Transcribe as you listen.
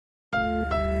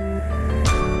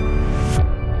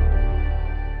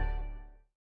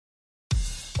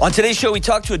On today's show, we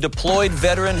talk to a deployed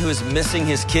veteran who is missing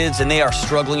his kids and they are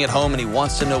struggling at home and he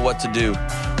wants to know what to do.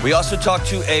 We also talk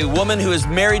to a woman who is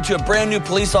married to a brand new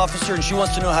police officer and she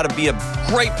wants to know how to be a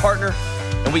great partner.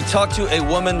 And we talk to a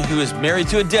woman who is married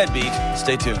to a deadbeat.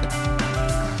 Stay tuned.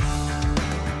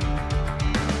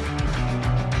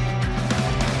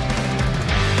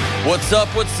 What's up?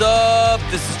 What's up?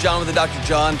 This is John with the Dr.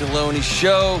 John Deloney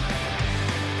Show.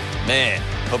 Man,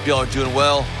 hope y'all are doing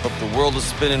well. Hope the world is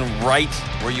spinning right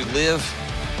where you live.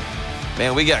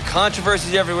 Man, we got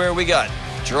controversies everywhere. We got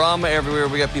drama everywhere.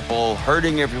 We got people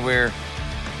hurting everywhere.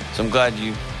 So I'm glad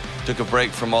you took a break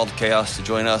from all the chaos to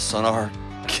join us on our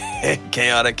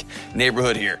chaotic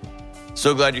neighborhood here.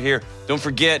 So glad you're here. Don't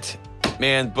forget,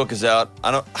 man, the book is out. I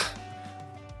don't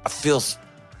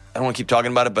want to keep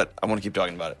talking about it, but I want to keep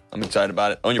talking about it. I'm excited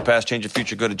about it. Own Your Past, Change Your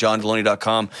Future. Go to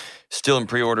johndeloney.com. Still in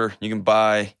pre-order. You can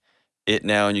buy it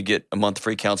now, and you get a month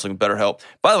free counseling with BetterHelp.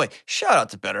 By the way, shout out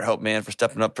to BetterHelp, man, for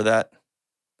stepping up for that.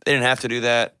 They didn't have to do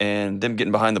that, and them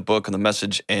getting behind the book and the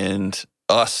message and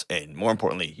us, and more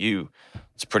importantly, you.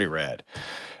 It's pretty rad.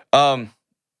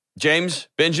 James,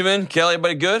 Benjamin, Kelly,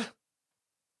 everybody good?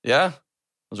 Yeah?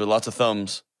 Those are lots of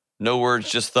thumbs. No words,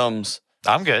 just thumbs.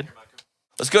 I'm good.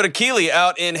 Let's go to Keely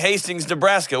out in Hastings,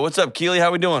 Nebraska. What's up, Keely?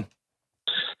 How we doing?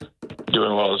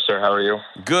 Doing well, sir. How are you?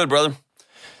 Good, brother.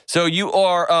 So you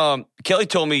are, Kelly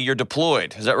told me you're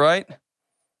deployed. Is that right?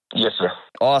 Yes, sir.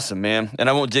 Awesome, man. And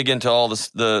I won't dig into all this,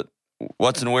 the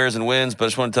what's and where's and whens, but I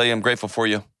just want to tell you I'm grateful for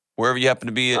you. Wherever you happen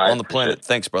to be on the planet.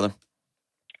 Thanks, brother.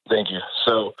 Thank you.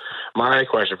 So my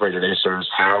question for today, sir, is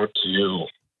how to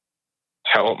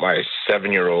help my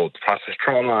 7-year-old process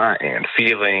trauma and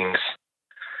feelings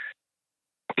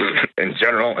in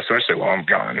general, especially while I'm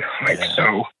gone.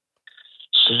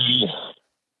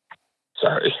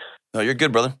 Sorry. No, you're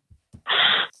good, brother.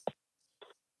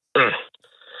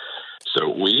 So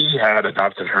we had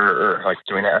adopted her like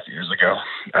 2.5 years ago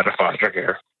out of foster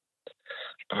care.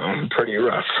 Pretty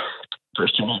rough.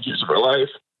 First 2.5 years of her life.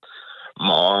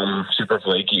 Mom, super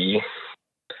flaky,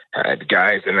 had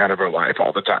guys in and out of her life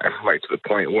all the time, like to the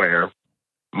point where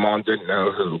mom didn't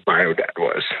know who Bio Dad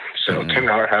was. So came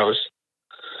to our house.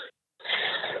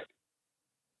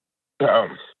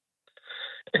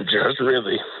 And just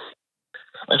really,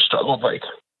 I struggled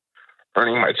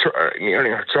earning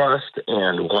her trust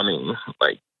and wanting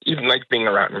even being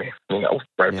around me,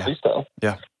 rightfully so.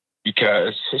 Yeah.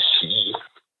 Because she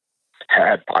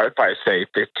had, if I say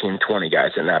 15, 20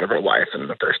 guys in and out of her life in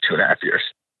the first 2.5 years.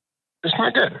 It's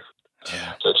not good.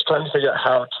 Yeah. So it's trying to figure out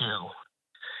how to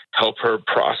help her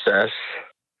process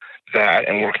that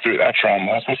and work through that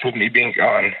trauma, especially with me being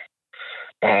gone.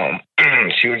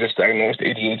 She was just diagnosed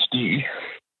ADHD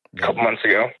a couple months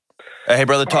ago. Hey,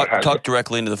 brother, talk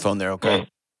directly into the phone there, okay?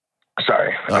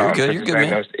 Sorry. Oh, you're good. You're good, man.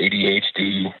 Diagnosed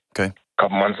ADHD a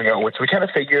couple months ago, which we kind of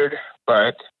figured,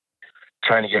 but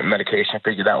trying to get medication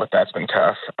figured out, that's been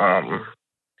tough.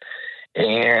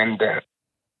 And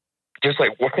just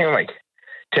working on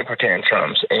temper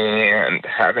tantrums and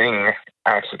having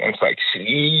accidents.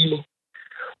 She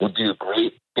would do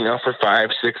great, for 5,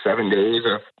 6, 7 days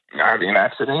of not having an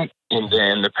accident. And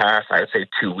then the past, I'd say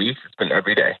 2 weeks, it's been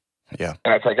every day. Yeah.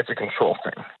 And it's a control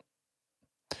thing.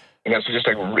 So just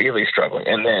really struggling.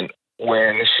 And then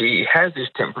when she has these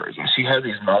tempers and she has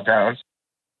these meltdowns,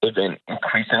 they've been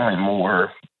increasingly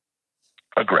more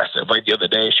aggressive. The other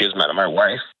day, she was mad at my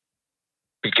wife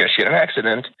because she had an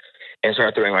accident and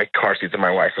started throwing car seats at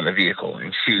my wife in the vehicle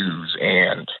and shoes.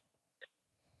 And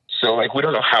so we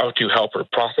don't know how to help her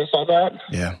process all that.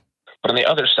 Yeah. But on the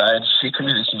other side, she could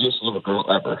be the sweetest little girl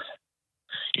ever.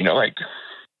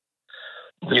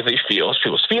 Really feels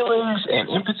feelings and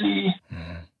empathy.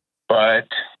 Mm-hmm. But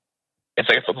it's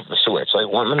a flip of a switch.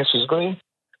 1 minute she's great,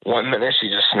 1 minute she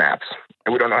just snaps.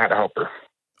 And we don't know how to help her.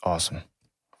 Awesome.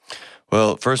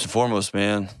 Well, first and foremost,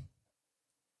 man,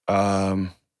 a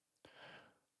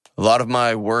lot of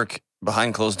my work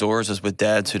behind closed doors is with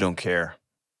dads who don't care.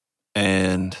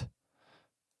 And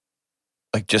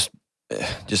just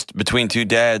between two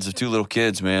dads of two little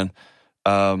kids, man,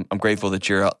 I'm grateful that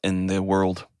you're out in the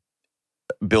world,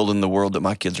 building the world that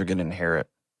my kids are going to inherit.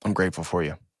 I'm grateful for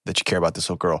you that you care about this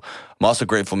little girl. I'm also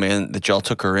grateful, man, that y'all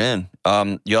took her in.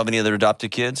 You have any other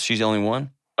adopted kids? She's the only one?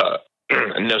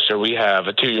 No, sir. We have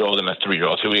a 2-year-old and a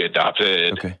 3-year-old who we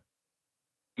adopted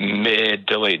mid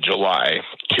to late July,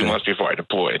 2 months before I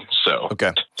deployed. So,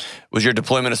 was your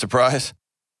deployment a surprise?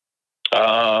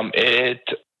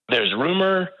 There's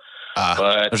rumor,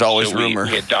 but there's always rumor.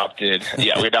 We adopted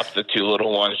the 2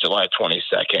 little ones July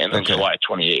 22nd, and then July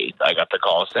 28th, I got the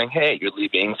call saying, "Hey, you're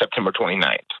leaving September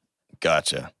 29th."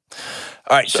 Gotcha.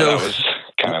 All right, so that was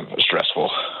kind of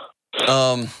stressful.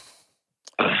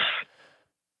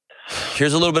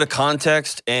 Here's a little bit of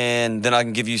context, and then I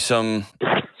can give you some.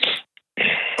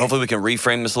 Hopefully, we can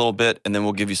reframe this a little bit, and then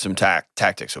we'll give you some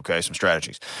tactics. Okay, some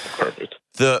strategies. Perfect.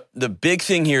 The big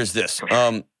thing here is this.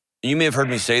 You may have heard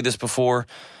me say this before,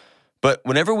 but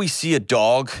whenever we see a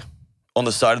dog on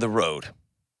the side of the road,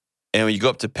 and when you go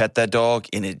up to pet that dog,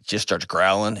 and it just starts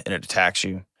growling and it attacks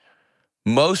you,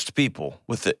 most people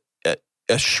with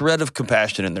a shred of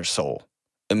compassion in their soul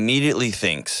immediately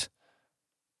thinks,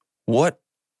 what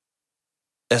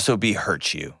SOB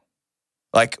hurts you?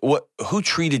 Like, who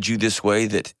treated you this way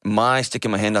that my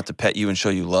sticking my hand out to pet you and show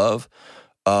you love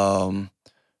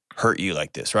hurt you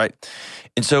like this, right?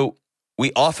 And so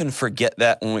we often forget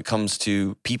that when it comes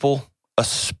to people,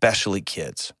 especially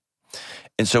kids.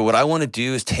 And so what I want to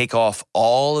do is take off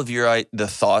all of the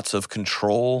thoughts of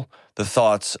control, the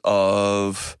thoughts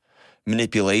of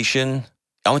manipulation.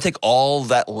 I want to take all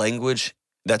that language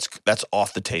that's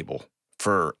off the table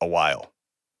for a while,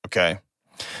 okay?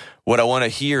 What I want to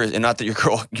hear is, and not that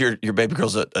your baby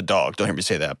girl's a dog, don't hear me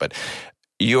say that, but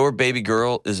your baby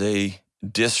girl is a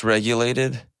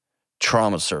dysregulated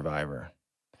trauma survivor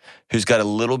who's got a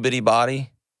little bitty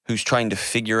body, who's trying to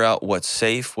figure out what's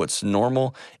safe, what's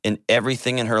normal, and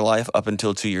everything in her life up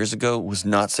until 2 years ago was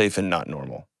not safe and not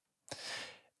normal.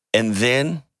 And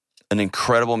then an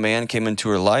incredible man came into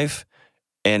her life,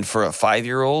 and for a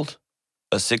 5-year-old,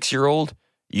 a 6-year-old,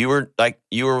 you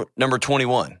were number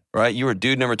 21, right? You were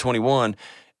dude number 21,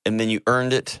 and then you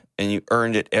earned it, and you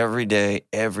earned it every day,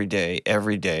 every day,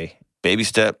 every day. Baby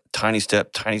step, tiny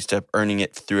step, earning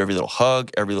it through every little hug,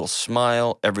 every little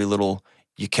smile,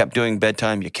 you kept doing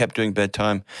bedtime,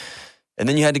 and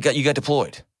then you got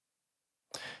deployed.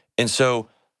 And so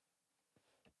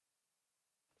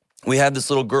we have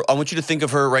this little girl. I want you to think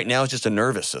of her right now as just a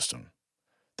nervous system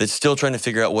that's still trying to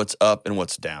figure out what's up and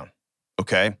what's down,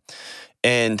 okay?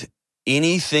 And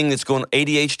anything that's going,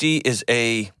 ADHD is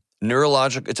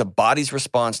it's a body's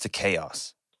response to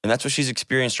chaos. And that's what she's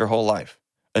experienced her whole life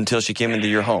until she came into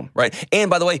your home, right? And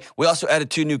by the way, we also added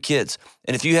 2 new kids.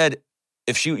 And if you had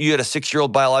a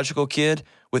 6-year-old biological kid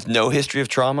with no history of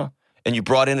trauma, and you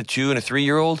brought in a 2 and a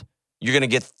 3-year-old, you're going to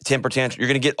get temper tantrum. You're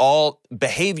going to get all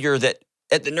behavior that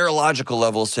at the neurological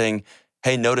level saying,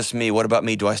 hey, notice me. What about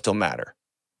me? Do I still matter?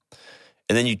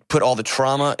 And then you put all the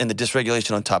trauma and the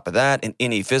dysregulation on top of that and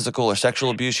any physical or sexual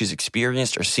abuse she's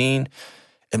experienced or seen.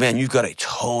 And man, you've got a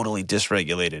totally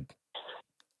dysregulated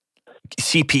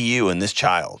CPU in this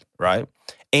child, right?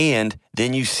 And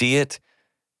then you see it.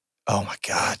 Oh my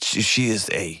God, she is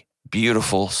a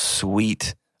beautiful,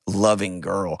 sweet, loving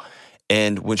girl.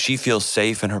 And when she feels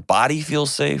safe and her body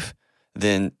feels safe,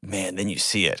 then you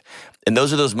see it. And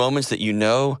those are those moments that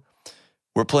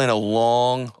we're playing a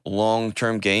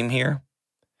long-term game here.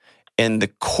 And the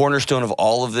cornerstone of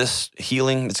all of this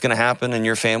healing that's going to happen in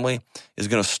your family is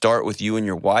going to start with you and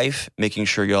your wife, making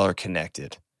sure y'all are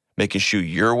connected, making sure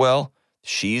you're well,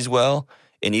 she's well,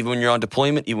 and even when you're on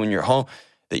deployment, even when you're home,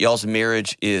 that y'all's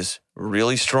marriage is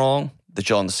really strong, that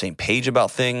y'all on the same page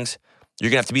about things. You're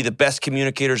going to have to be the best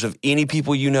communicators of any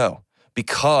people you know,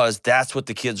 because that's what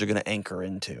the kids are going to anchor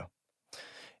into.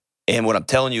 And what I'm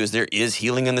telling you is there is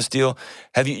healing in this deal.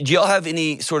 Do y'all have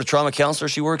any sort of trauma counselor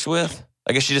she works with?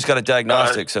 I guess she just got a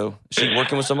diagnostic, so is she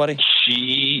working with somebody?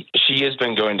 She has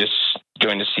been going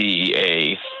to see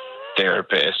a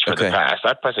therapist for the past,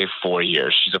 I'd probably say 4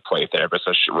 years. She's a play therapist,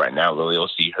 so right now Lily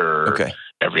will see her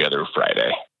every other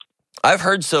Friday. I've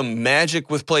heard some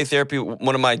magic with play therapy.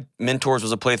 One of my mentors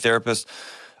was a play therapist,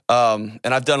 and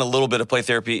I've done a little bit of play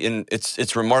therapy, and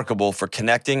it's remarkable for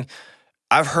connecting.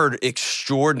 I've heard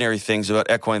extraordinary things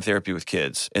about equine therapy with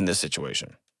kids in this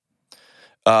situation.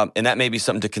 And that may be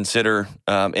something to consider.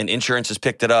 And insurance has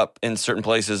picked it up in certain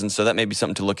places, and so that may be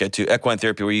something to look at too. Equine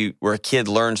therapy, where a kid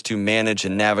learns to manage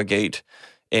and navigate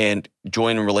and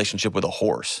join a relationship with a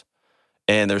horse.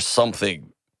 And there's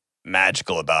something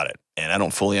magical about it, and I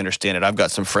don't fully understand it. I've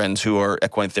got some friends who are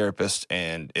equine therapists,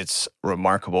 and it's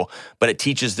remarkable. But it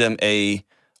teaches them a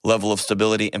level of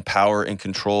stability and power and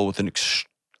control with an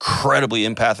incredibly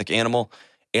empathic animal.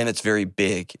 And it's very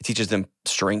big. It teaches them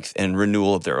strength and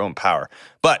renewal of their own power.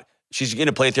 But she's going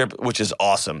to play therapy, which is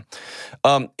awesome.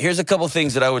 Here's a couple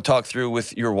things that I would talk through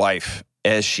with your wife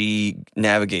as she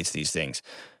navigates these things.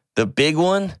 The big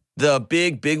one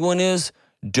is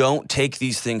don't take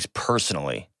these things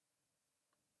personally.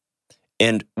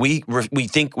 And we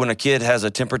think when a kid has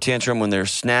a temper tantrum, when they're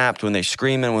snapped, when they're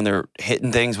screaming, when they're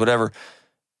hitting things, whatever,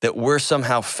 that we're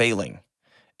somehow failing.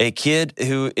 A kid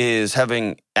who is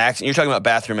having accidents, you're talking about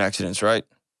bathroom accidents, right?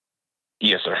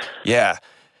 Yes, sir. Yeah.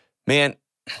 Man,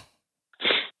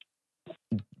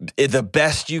 the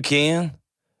best you can,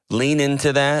 lean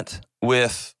into that,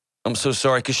 with, I'm so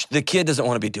sorry, because the kid doesn't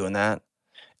want to be doing that.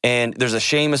 And there's a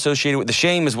shame associated with, the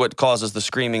shame is what causes the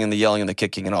screaming and the yelling and the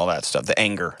kicking and all that stuff, the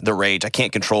anger, the rage. I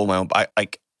can't control my own,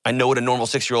 I know what a normal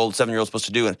 6-year-old, 7-year-old is supposed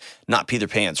to do and not pee their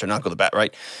pants or not go to the bath,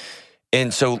 right?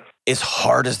 And so as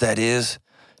hard as that is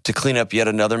to clean up yet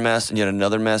another mess and yet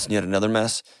another mess and yet another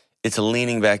mess, it's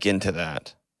leaning back into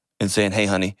that and saying, hey,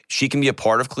 honey, she can be a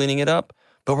part of cleaning it up,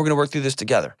 but we're going to work through this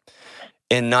together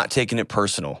and not taking it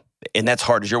personal. And that's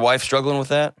hard. Is your wife struggling with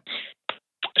that?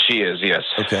 She is, yes.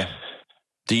 Okay.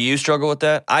 Do you struggle with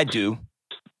that? I do.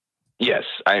 Yes.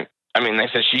 I mean, like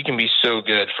I said, she can be so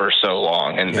good for so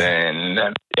long, and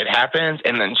then it happens,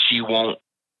 and then she won't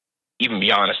even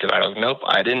be honest about it. Like, nope,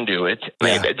 I didn't do it.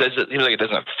 Like, it seems like it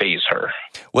doesn't faze her.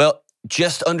 Well,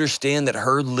 just understand that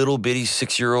her little bitty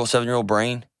 6-year-old, 7-year-old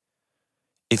brain,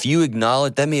 if you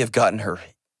acknowledge, that may have gotten her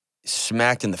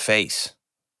smacked in the face.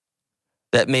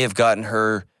 That may have gotten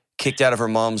her kicked out of her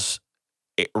mom's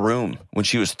room when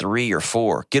she was 3 or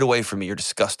 4. Get away from me, you're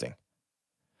disgusting.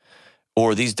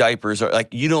 Or these diapers are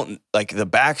like, you don't, like the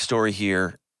backstory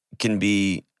here can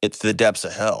be, it's the depths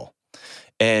of hell.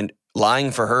 And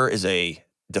lying for her is a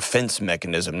defense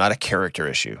mechanism, not a character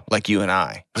issue, like you and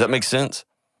I. Does that make sense?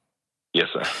 Yes,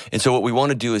 sir. And so what we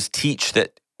want to do is teach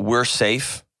that we're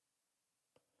safe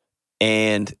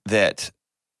and that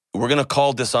we're going to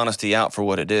call dishonesty out for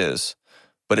what it is,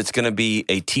 but it's going to be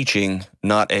a teaching,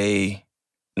 not a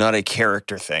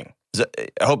character thing.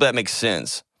 I hope that makes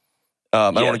sense. I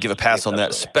don't want to give a pass on that,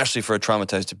 especially for a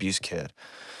traumatized abuse kid.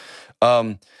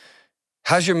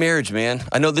 How's your marriage, man?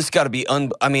 I know this got to be,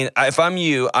 if I'm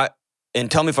you,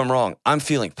 and tell me if I'm wrong, I'm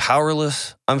feeling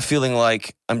powerless. I'm feeling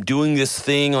like I'm doing this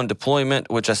thing on deployment,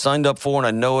 which I signed up for and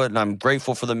I know it and I'm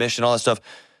grateful for the mission, all that stuff.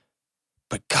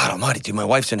 But God almighty, dude, my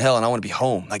wife's in hell and I want to be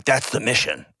home. Like, that's the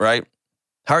mission, right?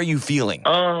 How are you feeling?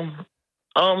 The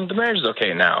marriage is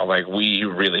okay now. Like, we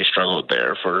really struggled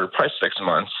there for probably 6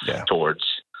 months towards,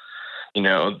 the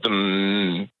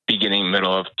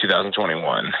middle of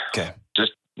 2021. Okay.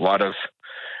 Just a lot of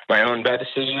my own bad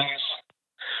decisions,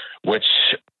 which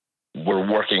we're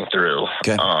working through.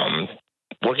 Okay.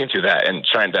 Working through that and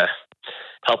trying to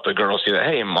help the girls see that,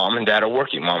 hey, mom and dad are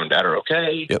working. Mom and dad are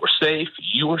okay. Yep. We're safe.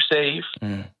 You were safe.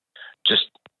 And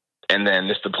then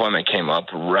this deployment came up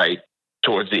right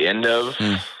towards the end of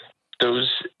those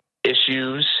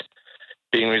issues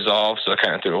being resolved. So I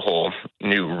kind of threw a whole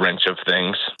new wrench of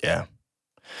things. Yeah.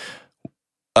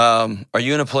 Are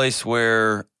you in a place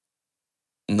where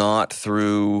not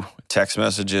through text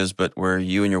messages, but where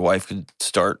you and your wife could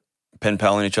start pen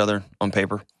paling each other on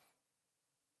paper?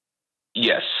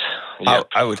 Yes. Yep.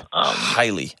 I would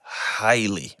highly,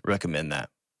 highly recommend that.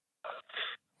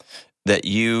 That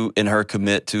you and her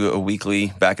commit to a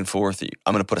weekly back and forth.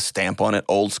 I'm going to put a stamp on it,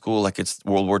 old school, like it's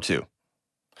World War II.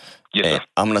 Yes, and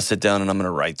I'm going to sit down and I'm going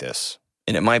to write this.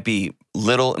 And it might be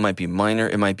little, it might be minor,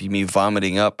 it might be me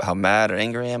vomiting up how mad or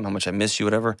angry I am, how much I miss you,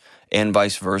 whatever, and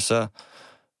vice versa.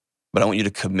 But I want you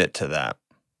to commit to that.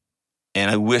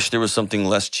 And I wish there was something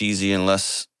less cheesy and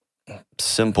less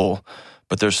simple,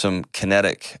 but there's some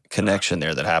kinetic connection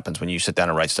there that happens when you sit down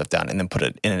and write stuff down and then put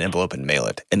it in an envelope and mail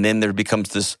it. And then there becomes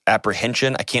this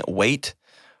apprehension. I can't wait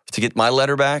to get my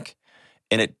letter back.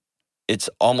 And it's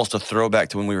almost a throwback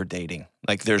to when we were dating.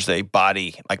 Like there's a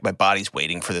body, like my body's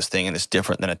waiting for this thing and it's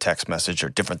different than a text message or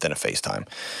different than a FaceTime.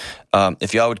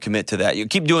 If y'all would commit to that, you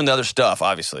keep doing the other stuff,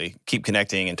 obviously. Keep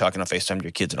connecting and talking on FaceTime to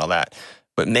your kids and all that.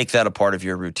 But make that a part of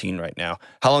your routine right now.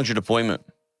 How long's your deployment?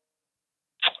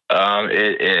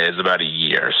 It is about a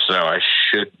year, so I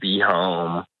should be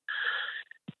home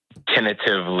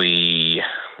tentatively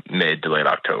mid to late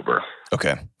October.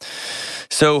 Okay.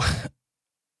 So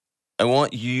I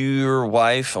want your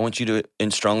wife, I want you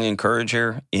to strongly encourage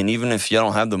her, and even if you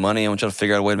don't have the money, I want you to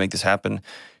figure out a way to make this happen.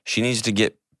 She needs to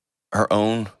get her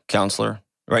own counselor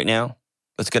right now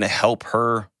that's going to help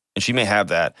her, and she may have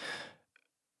that,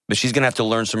 but she's going to have to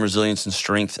learn some resilience and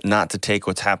strength not to take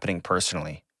what's happening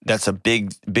personally. That's a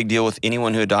big deal with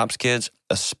anyone who adopts kids,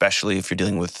 especially if you're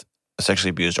dealing with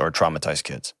sexually abused or traumatized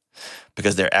kids,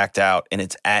 because they act out and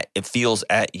it feels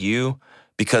at you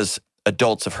because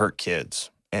adults have hurt kids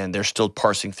and they're still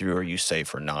parsing through, are you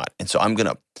safe or not? And so I'm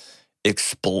going to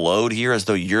explode here as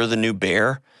though you're the new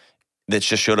bear that's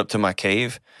just showed up to my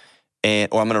cave, or I'm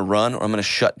going to run, or I'm going to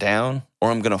shut down,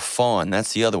 or I'm going to fawn.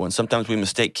 That's the other one. Sometimes we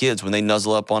mistake kids when they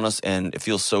nuzzle up on us and it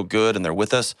feels so good and they're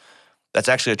with us. That's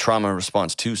actually a trauma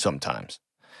response too sometimes.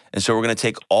 And so we're going to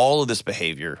take all of this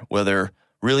behavior, whether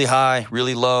really high,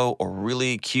 really low, or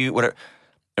really cute, whatever,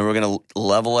 and we're going to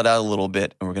level it out a little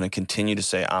bit, and we're going to continue to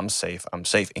say, I'm safe, I'm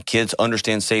safe. And kids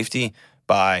understand safety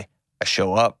by I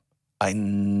show up, I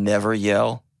never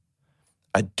yell,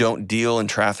 I don't deal in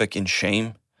traffic in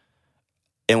shame.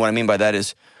 And what I mean by that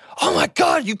is, oh my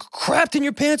God, you crapped in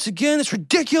your pants again. It's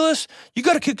ridiculous. You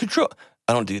got to get control.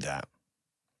 I don't do that.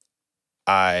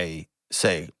 I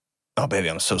say, oh, baby,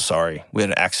 I'm so sorry. We had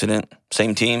an accident.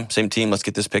 Same team. Let's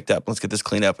get this picked up. Let's get this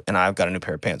cleaned up. And I've got a new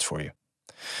pair of pants for you.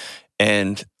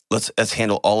 And let's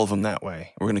handle all of them that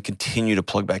way. We're going to continue to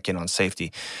plug back in on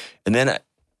safety. And then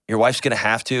your wife's going to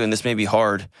have to, and this may be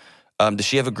hard. Does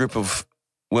she have a group of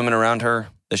women around her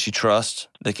that she trusts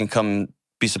that can come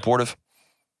be supportive?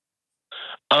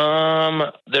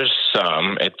 There's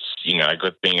some. It's,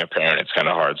 with being a parent, it's kind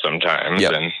of hard sometimes.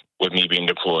 Yep. And with me being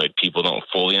deployed, people don't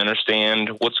fully understand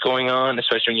what's going on,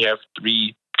 especially when you have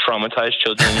 3 traumatized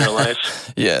children in your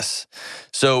life. Yes.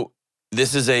 So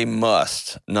this is a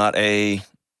must, not a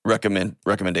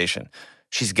recommendation.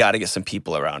 She's got to get some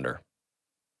people around her.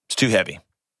 It's too heavy.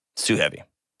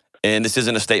 And this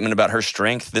isn't a statement about her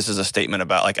strength. This is a statement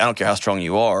about, I don't care how strong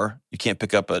you are, you can't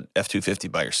pick up a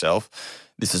F-250 by yourself.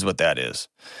 This is what that is.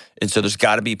 And so there's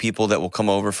got to be people that will come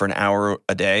over for an hour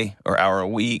a day or hour a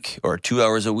week or 2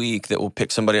 hours a week that will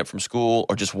pick somebody up from school,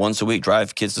 or just once a week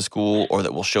drive kids to school, or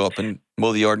that will show up and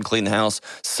mow the yard and clean the house.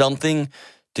 Something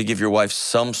to give your wife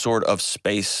some sort of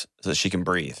space so that she can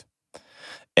breathe.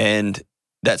 And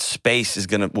that space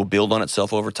will build on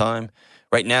itself over time.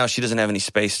 Right now, she doesn't have any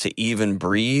space to even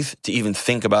breathe, to even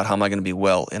think about how am I going to be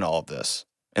well in all of this.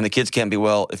 And the kids can't be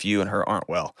well if you and her aren't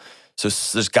well. So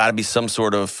there's got to be some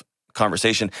sort of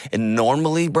conversation. And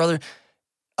normally, brother,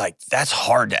 that's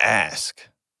hard to ask.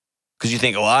 Because you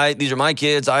think, these are my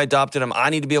kids. I adopted them. I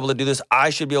need to be able to do this. I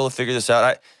should be able to figure this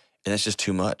out. And that's just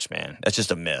too much, man. That's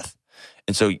just a myth.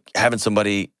 And so having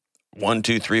somebody, 1,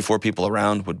 2, 3, 4 people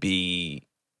around would be,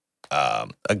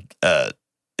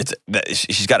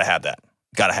 she's got to have that.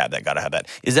 Got to have that.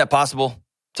 Is that possible?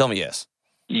 Tell me yes.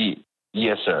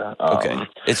 Yes, sir. Okay.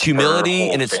 It's humility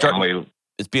and it's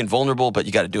being vulnerable, but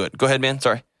you got to do it. Go ahead, man.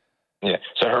 Sorry. Yeah.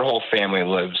 So her whole family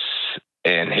lives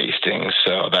in Hastings,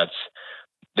 so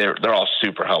they're all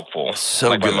super helpful. So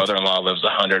good. My mother-in-law lives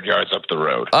 100 yards up the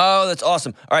road. Oh, that's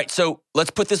awesome. All right, so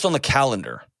let's put this on the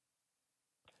calendar.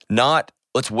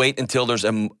 Let's wait until there's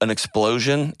an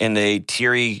explosion and a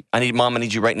teary, I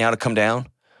need you right now to come down.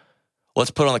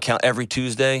 Let's put on the calendar every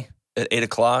Tuesday at 8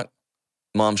 o'clock.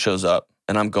 Mom shows up,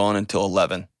 and I'm gone until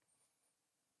 11.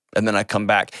 And then I come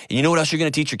back. And you know what else you're going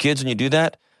to teach your kids when you do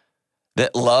that?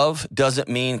 That love doesn't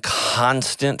mean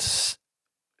constant,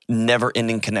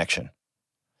 never-ending connection.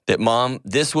 That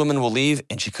this woman will leave,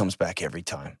 and she comes back every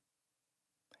time.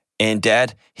 And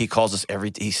Dad, he calls us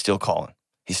he's still calling.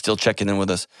 He's still checking in with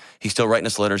us. He's still writing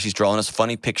us letters. He's drawing us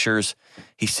funny pictures.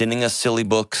 He's sending us silly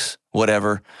books,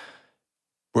 whatever.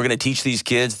 We're going to teach these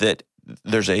kids that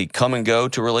there's a come and go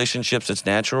to relationships. It's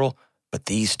natural. But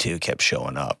these two kept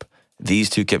showing up. But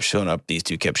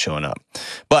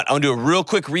I'm going to do a real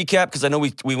quick recap because I know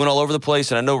we went all over the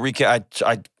place, and I know I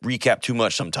recap too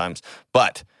much sometimes.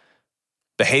 But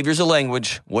behavior's a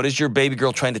language. What is your baby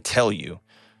girl trying to tell you?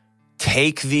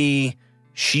 Take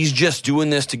she's just doing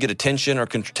this to get attention, or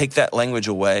take that language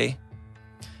away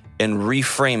and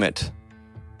reframe it.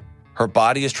 Her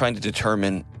body is trying to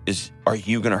determine, are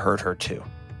you going to hurt her too?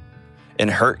 And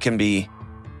hurt can be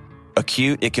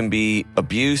acute. It can be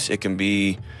abuse. It can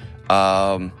be,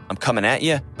 I'm coming at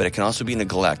you, but it can also be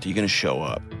neglect. Are you going to show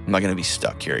up? Am I going to be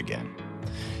stuck here again?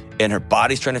 And her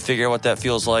body's trying to figure out what that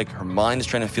feels like. Her mind is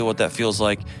trying to feel what that feels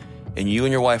like. And you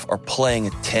and your wife are playing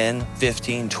a 10,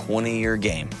 15, 20-year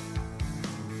game.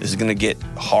 This is going to get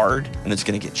hard, and it's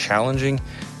going to get challenging,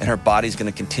 and her body's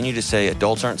going to continue to say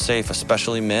adults aren't safe,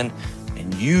 especially men,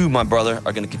 and you, my brother,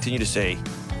 are going to continue to say,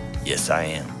 yes, I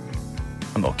am.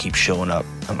 I'm going to keep showing up.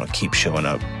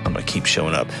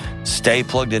 Stay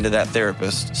plugged into that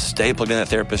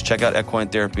therapist. Check out Equine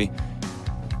Therapy.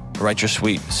 Write your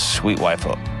sweet, sweet wife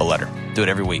a letter. Do it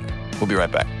every week. We'll be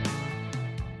right back.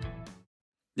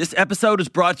 This episode is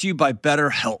brought to you by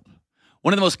BetterHelp.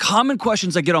 One of the most common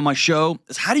questions I get on my show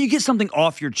is, how do you get something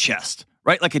off your chest,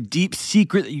 right? Like a deep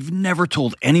secret that you've never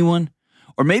told anyone.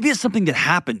 Or maybe it's something that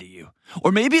happened to you.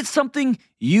 Or maybe it's something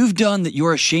you've done that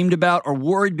you're ashamed about or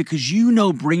worried because you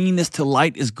know bringing this to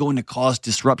light is going to cause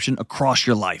disruption across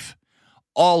your life.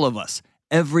 All of us,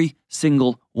 every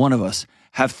single one of us,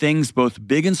 have things both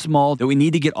big and small that we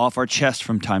need to get off our chest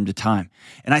from time to time.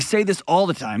 And I say this all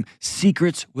the time,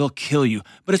 secrets will kill you,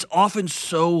 but it's often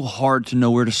so hard to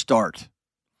know where to start.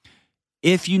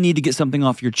 If you need to get something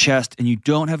off your chest and you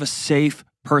don't have a safe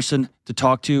person to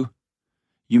talk to,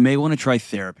 you may want to try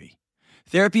therapy.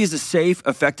 Therapy is a safe,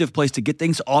 effective place to get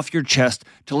things off your chest,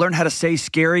 to learn how to say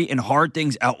scary and hard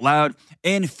things out loud,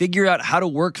 and figure out how to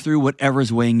work through whatever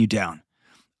is weighing you down.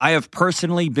 I have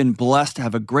personally been blessed to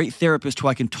have a great therapist who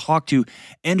I can talk to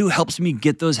and who helps me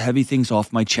get those heavy things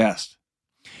off my chest.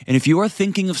 And if you are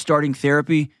thinking of starting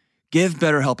therapy, give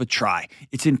BetterHelp a try.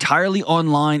 It's entirely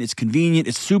online, it's convenient,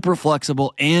 it's super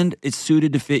flexible, and it's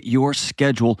suited to fit your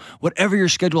schedule, whatever your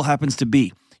schedule happens to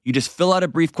be. You just fill out a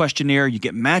brief questionnaire, you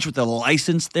get matched with a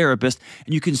licensed therapist,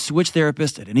 and you can switch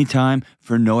therapists at any time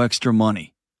for no extra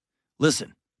money.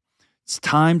 Listen, it's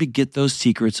time to get those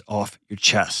secrets off your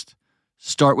chest.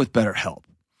 Start with BetterHelp.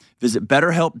 Visit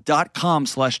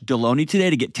BetterHelp.com/Delony today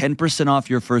to get 10%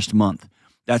 off your first month.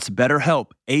 That's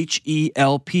BetterHelp,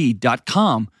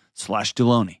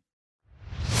 HELP.com/Delony.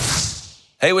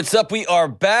 Hey, what's up? We are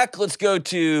back. Let's go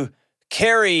to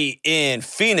Carrie in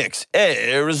Phoenix,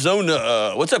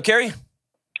 Arizona. What's up, Carrie?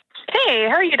 Hey,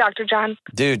 how are you, Dr. John?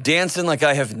 Dude, dancing like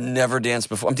I have never danced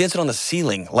before. I'm dancing on the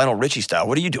ceiling, Lionel Richie style.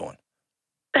 What are you doing?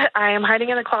 I am hiding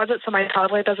in the closet so my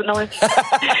toddler doesn't know it.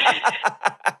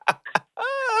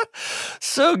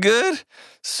 So good.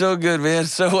 So good, man.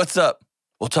 So what's up?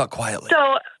 We'll talk quietly.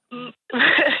 So,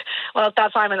 well,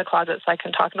 that's why I'm in the closet, so I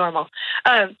can talk normal.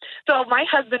 So my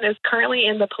husband is currently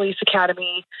in the police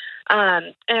academy,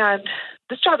 and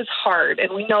this job is hard,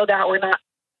 and we know that. We're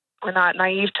not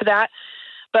naive to that,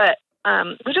 but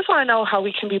we just want to know how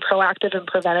we can be proactive and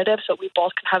preventative so we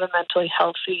both can have a mentally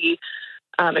healthy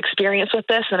experience with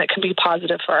this, and it can be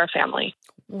positive for our family.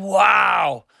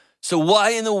 Wow. So why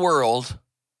in the world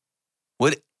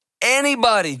would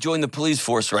anybody join the police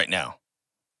force right now?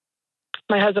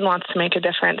 My husband wants to make a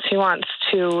difference. He wants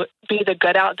to be the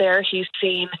good out there. He's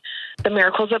seen the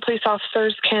miracles that police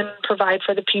officers can provide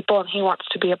for the people, and he wants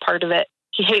to be a part of it.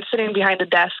 He hates sitting behind a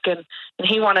desk, and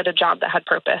he wanted a job that had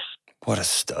purpose. What a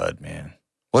stud, man.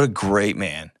 What a great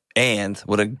man. And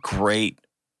what a great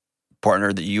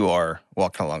partner that you are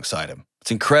walking alongside him.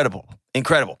 It's incredible.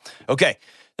 Incredible. Okay.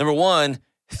 Number one,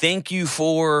 thank you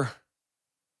for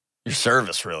your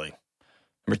service, really.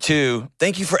 Number two,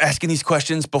 thank you for asking these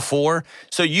questions before.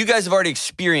 So you guys have already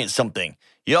experienced something.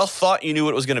 Y'all thought you knew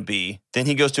what it was going to be. Then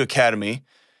he goes to academy,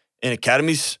 and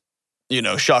academy's,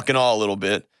 shock and awe a little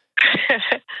bit.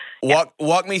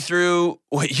 Walk me through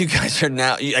what you guys are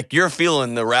now. You're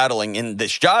feeling the rattling, and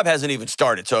this job hasn't even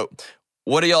started. So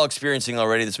what are y'all experiencing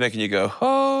already that's making you go,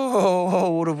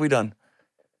 oh, what have we done?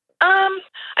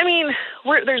 I mean,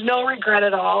 there's no regret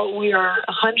at all. We are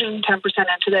 110%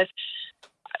 into this.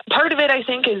 Part of it, I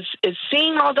think, is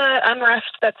seeing all the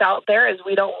unrest that's out there. Is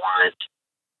we don't want,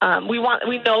 we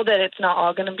know that it's not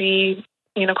all going to be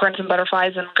unicorns and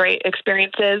butterflies and great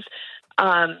experiences,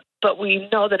 but we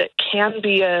know that it can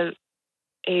be a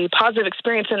positive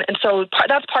experience, and so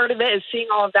that's part of it, is seeing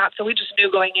all of that. So we just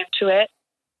knew going into it.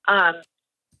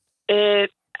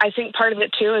 I think part of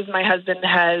it too is my husband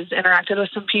has interacted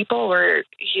with some people where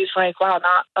he's like, wow,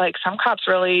 not like some cops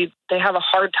really, they have a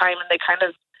hard time, and they kind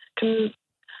of can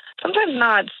sometimes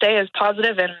not stay as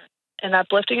positive and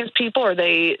uplifting as people, or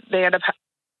they end up,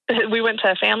 we went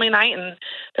to a family night and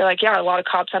they're like, yeah, a lot of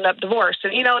cops end up divorced.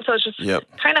 And, so it's just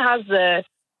kind of has the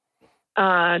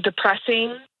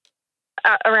depressing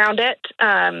around it.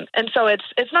 And so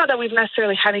it's not that we've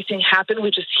necessarily had anything happen.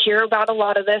 We just hear about a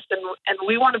lot of this, and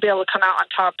we want to be able to come out on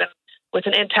top and with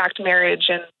an intact marriage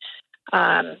and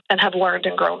have learned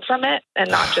and grown from it,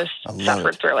 and not just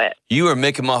suffered through it. You are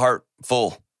making my heart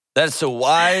full. That's so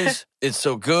wise. It's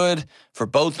so good for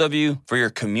both of you, for your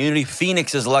community.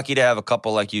 Phoenix is lucky to have a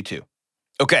couple like you two.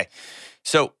 Okay,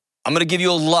 so I'm going to give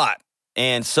you a lot.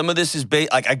 And some of this is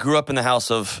like I grew up in the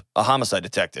house of a homicide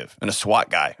detective and a SWAT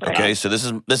guy. Okay, Right. So this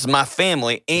is my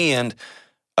family, and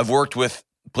I've worked with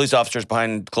police officers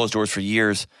behind closed doors for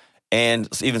years, and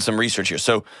even some research here.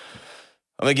 So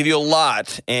I'm gonna give you a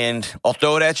lot, and I'll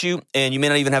throw it at you. And you may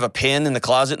not even have a pen in the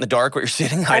closet in the dark where you're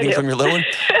sitting, hiding from your little one.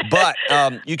 But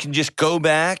you can just go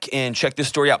back and check this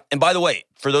story out. And by the way,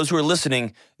 for those who are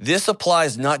listening, this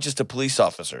applies not just to police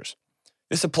officers.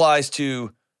 This applies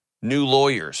to new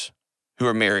lawyers who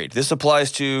are married. This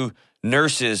applies to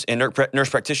nurses and nurse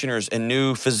practitioners and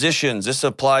new physicians. This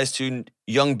applies to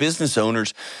young business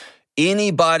owners.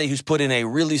 Anybody who's put in a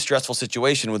really stressful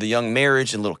situation with a young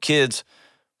marriage and little kids,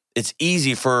 it's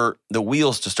easy for the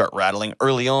wheels to start rattling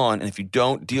early on. And if you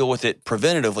don't deal with it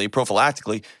preventatively,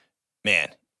 prophylactically, man,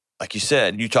 like you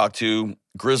said, you talk to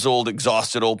grizzled,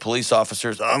 exhausted old police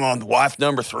officers. I'm on wife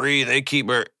number 3. They keep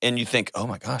her. And you think, oh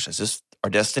my gosh, is this our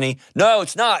destiny? No,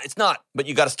 it's not. It's not. But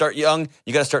you got to start young.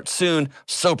 You got to start soon.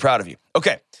 So proud of you.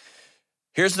 Okay.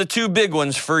 Here's the 2 big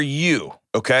ones for you.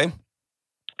 Okay.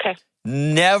 Okay.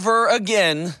 Never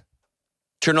again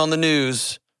turn on the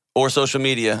news or social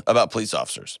media about police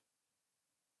officers.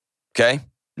 Okay?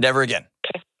 Never again.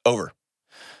 Okay. Over.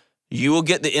 You will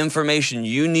get the information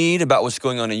you need about what's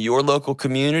going on in your local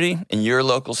community, in your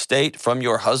local state, from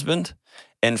your husband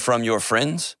and from your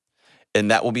friends,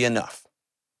 and that will be enough.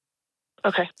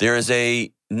 Okay. There is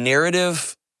a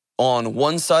narrative on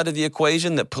one side of the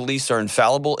equation that police are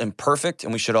infallible and perfect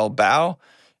and we should all bow,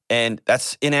 and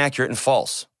that's inaccurate and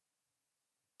false.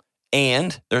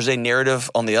 And there's a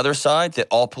narrative on the other side that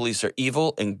all police are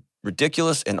evil and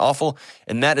ridiculous and awful,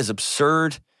 and that is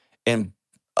absurd and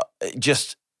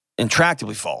just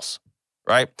intractably false,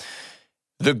 right?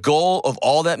 The goal of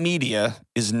all that media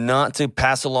is not to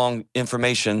pass along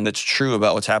information that's true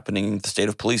about what's happening in the state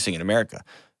of policing in America.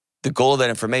 The goal of that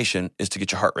information is to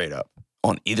get your heart rate up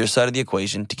on either side of the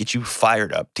equation, to get you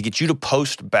fired up, to get you to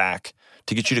post back,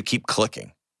 to get you to keep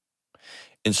clicking.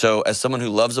 And so as someone who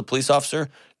loves a police officer,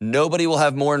 nobody will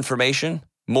have more information,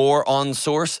 more on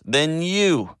source than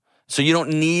you. So you don't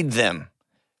need them.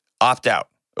 Opt out,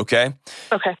 okay?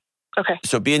 Okay.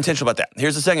 So be intentional about that.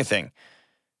 Here's the second thing.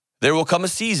 There will come a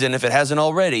season, if it hasn't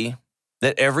already,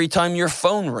 that every time your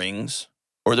phone rings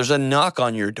or there's a knock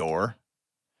on your door,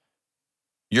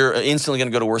 you're instantly going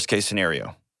to go to worst case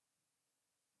scenario.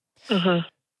 Mm-hmm.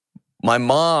 My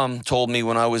mom told me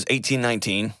when I was 18,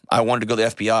 19, I wanted to go to the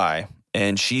FBI,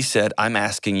 and she said, I'm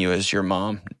asking you as your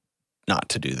mom not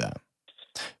to do that.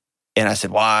 And I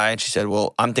said, why? And she said,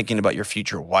 well, I'm thinking about your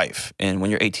future wife. And when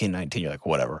you're 18, 19, you're like,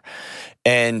 whatever.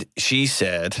 And she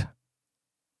said,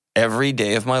 every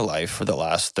day of my life for the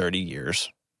last 30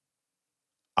 years,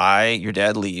 your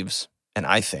dad leaves, and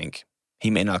I think he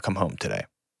may not come home today.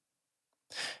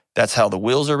 That's how the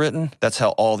wills are written. That's how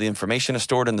all the information is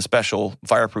stored in the special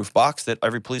fireproof box that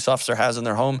every police officer has in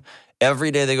their home. Every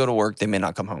day they go to work, they may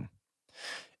not come home.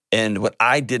 And what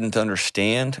I didn't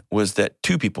understand was that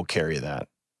two people carry that.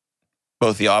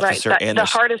 Both the officer and the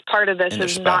hardest part of this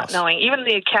is not knowing. Even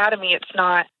the academy, it's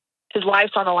not his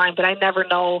life's on the line, but I never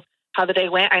know how the day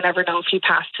went. I never know if he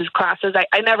passed his classes.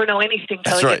 I never know anything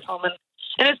until he gets home.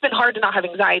 And it's been hard to not have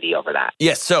anxiety over that.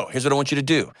 Yes. So here's what I want you to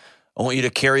do. I want you to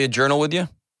carry a journal with you.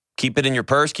 Keep it in your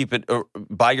purse. Keep it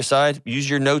by your side. Use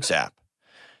your notes app.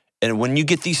 And when you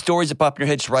get these stories that pop in your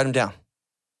head, just write them down.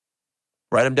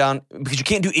 Write them down because you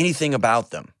can't do anything about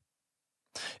them.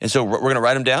 And so we're going to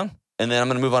write them down, and then I'm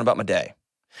going to move on about my day.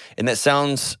 And that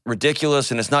sounds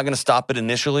ridiculous, and it's not going to stop it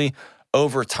initially.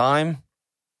 Over time,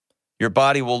 your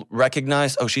body will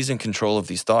recognize, oh, she's in control of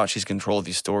these thoughts. She's in control of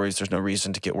these stories. There's no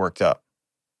reason to get worked up.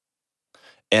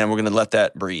 And we're going to let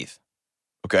that breathe.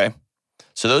 Okay?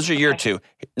 So those are your two.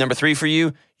 Number 3 for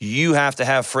you, you have to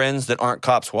have friends that aren't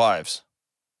cops' wives.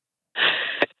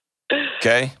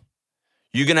 Okay?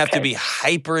 You're going to have to be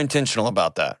hyper intentional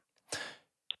about that.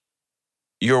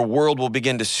 Your world will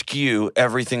begin to skew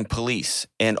everything police.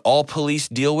 And all police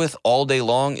deal with all day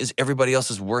long is everybody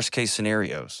else's worst case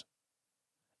scenarios.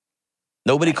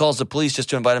 Nobody calls the police just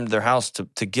to invite them to their house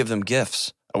to give them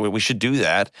gifts. We should do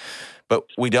that, but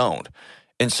we don't.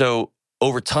 And so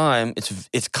over time,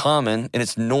 it's common and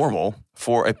it's normal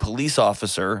for a police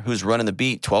officer who's running the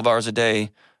beat 12 hours a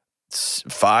day,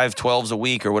 5 12s a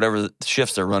week or whatever the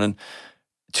shifts they're running,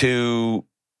 to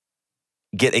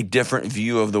get a different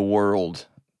view of the world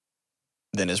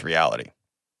than is reality.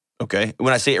 Okay?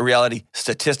 When I say reality,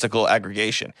 statistical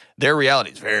aggregation. Their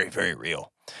reality is very, very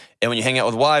real. And when you hang out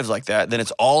with wives like that, then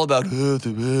it's all about,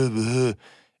 and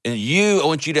I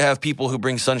want you to have people who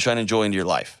bring sunshine and joy into your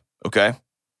life. Okay?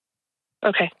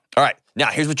 Okay. All right. Now,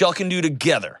 here's what y'all can do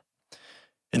together.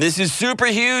 And this is super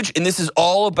huge, and this is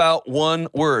all about one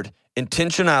word,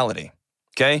 intentionality.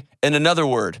 Okay? And another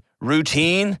word,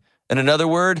 routine, and another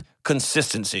word,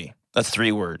 consistency. That's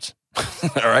 3 words.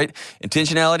 All right?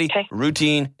 Intentionality,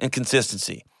 routine, and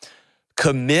consistency.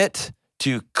 Commit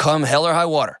to come hell or high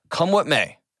water, come what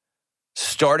may.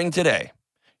 Starting today,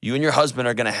 you and your husband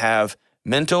are going to have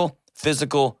mental,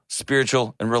 physical,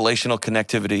 spiritual, and relational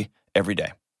connectivity every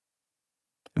day.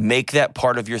 Make that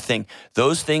part of your thing.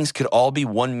 Those things could all be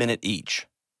 1 minute each.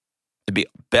 It'd be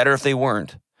better if they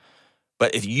weren't.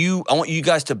 But I want you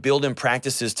guys to build in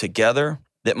practices together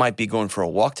that might be going for a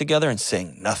walk together and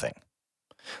saying nothing.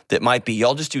 That might be,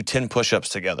 y'all just do 10 push-ups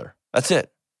together. That's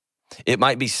it. It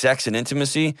might be sex and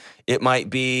intimacy. It might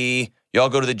be y'all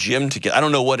go to the gym together. I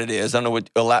don't know what it is. I don't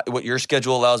know what your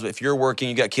schedule allows, but if you're working,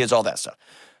 you got kids, all that stuff.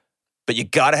 But you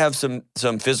got to have some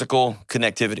physical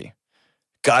connectivity.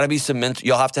 Got to be some mental.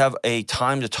 You'll have to have a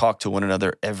time to talk to one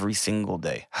another every single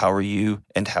day. How are you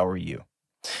and how are you?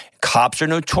 Cops are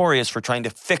notorious for trying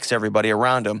to fix everybody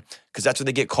around them because that's what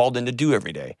they get called in to do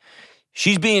every day.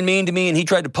 She's being mean to me and he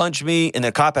tried to punch me and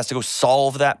the cop has to go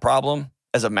solve that problem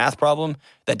as a math problem.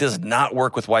 That does not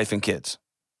work with wife and kids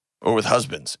or with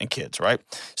husbands and kids, right?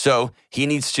 So he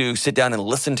needs to sit down and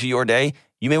listen to your day.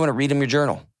 you may want to read him your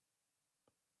journal.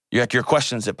 Your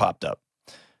questions that popped up.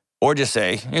 Or just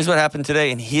say, here's what happened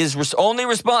today. And his only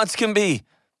response can be,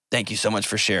 thank you so much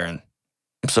for sharing.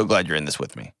 I'm so glad you're in this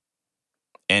with me.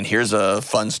 And here's a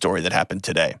fun story that happened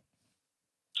today.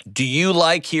 Do you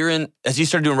like hearing, has he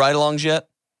started doing ride-alongs yet?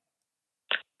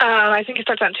 I think it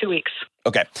starts on 2 weeks.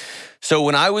 Okay. So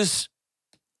when I was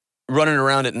running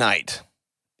around at night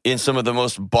in some of the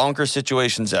most bonkers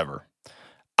situations ever,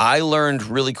 I learned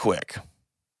really quick.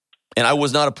 And I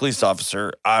was not a police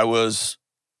officer. I was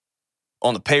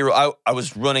on the payroll. I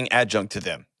was running adjunct to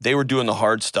them. They were doing the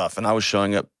hard stuff, and I was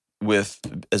showing up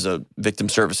as a victim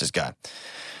services guy.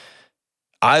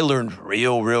 I learned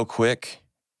real quick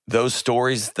those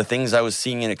stories, the things I was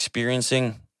seeing and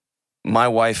experiencing, my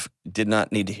wife did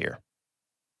not need to hear.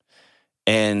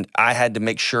 And I had to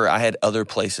make sure I had other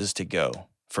places to go.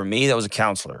 For me, that was a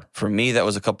counselor. For me, that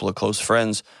was a couple of close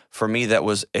friends. For me, that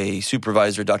was a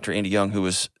supervisor, Dr. Andy Young, who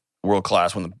was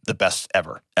world-class, one of the best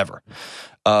ever.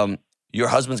 Your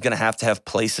husband's going to have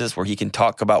places where he can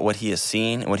talk about what he has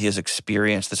seen and what he has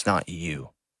experienced that's not you.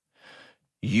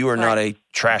 You are not a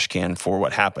trash can for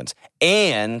what happens.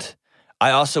 And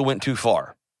I also went too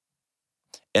far.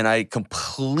 And I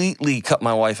completely cut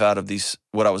my wife out of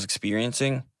what I was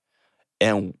experiencing.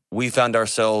 And we found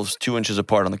ourselves 2 inches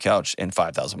apart on the couch and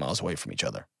 5,000 miles away from each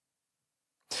other.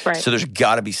 Right. So there's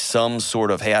got to be some sort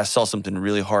of, hey, I saw something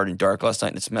really hard and dark last night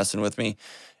and it's messing with me.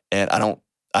 And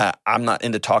I'm not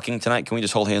into talking tonight. Can we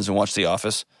just hold hands and watch The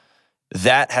Office?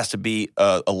 That has to be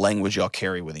a language y'all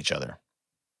carry with each other.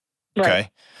 Okay. Right.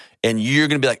 And you're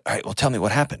going to be like, all right, well, tell me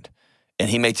what happened. And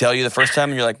he may tell you the first time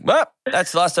and you're like, well,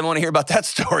 that's the last time I want to hear about that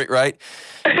story. Right.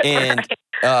 And,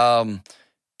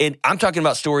 and I'm talking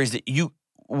about stories that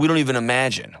we don't even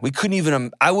imagine. We couldn't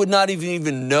even, I would not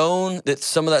even known that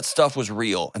some of that stuff was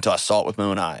real until I saw it with my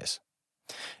own eyes.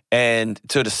 And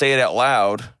to say it out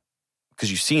loud, because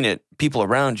you've seen it, people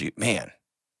around you, man,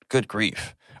 good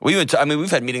grief. We've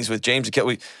had meetings with James and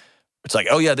Kelly. It's like,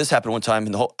 oh yeah, this happened one time,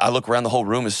 and I look around, the whole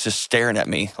room is just staring at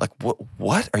me, like,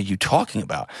 what are you talking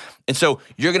about? And so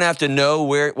you're gonna have to know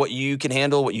what you can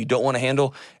handle, what you don't want to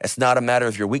handle. It's not a matter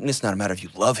of your weakness, not a matter of you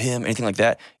love him, anything like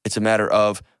that. It's a matter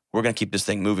of we're gonna keep this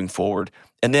thing moving forward.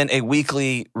 And then a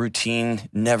weekly routine,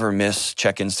 never miss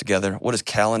check-ins together. What does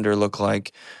calendar look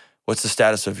like? What's the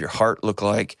status of your heart look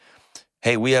like?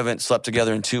 Hey, we haven't slept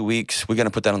together in 2 weeks. We're going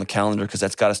to put that on the calendar because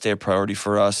that's got to stay a priority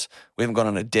for us. We haven't gone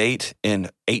on a date in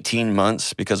 18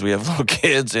 months because we have little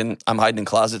kids and I'm hiding in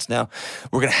closets now.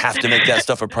 We're going to have to make that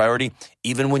stuff a priority.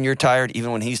 Even when you're tired,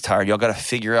 even when he's tired, y'all got to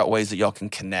figure out ways that y'all can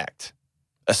connect,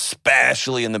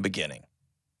 especially in the beginning.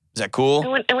 Is that cool?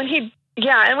 And when he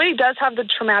does have the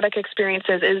traumatic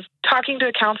experiences, is talking to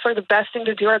a counselor the best thing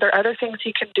to do? Are there other things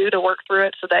he can do to work through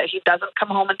it so that he doesn't come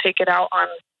home and take it out on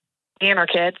me and our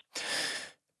kids?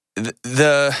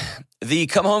 The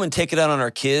come home and take it out on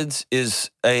our kids it's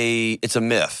a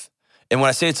myth. And when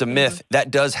I say it's a myth,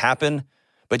 that does happen.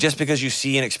 But just because you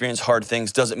see and experience hard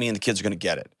things doesn't mean the kids are going to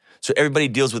get it. So everybody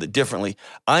deals with it differently.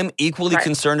 I'm equally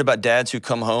concerned about dads who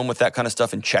come home with that kind of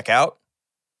stuff and check out.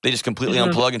 They just completely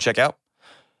unplug and check out.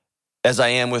 As I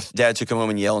am with dads who come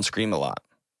home and yell and scream a lot.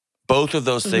 Both of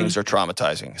those things are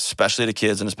traumatizing, especially to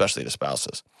kids and especially to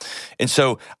spouses. And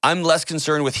so I'm less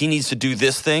concerned with he needs to do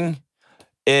this thing.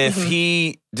 If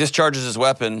he discharges his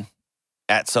weapon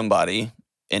at somebody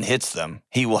and hits them,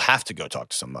 he will have to go talk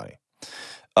to somebody.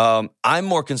 I'm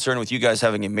more concerned with you guys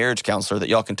having a marriage counselor that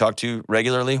y'all can talk to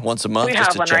regularly, once a month. We just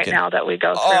have to one check right in. now that we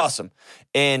go through. Awesome.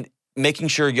 And making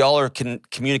sure y'all are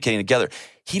communicating together.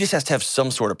 He just has to have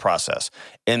some sort of process.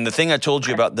 And the thing I told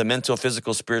you about the mental,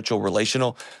 physical, spiritual,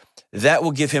 relational, that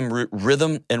will give him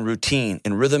rhythm and routine.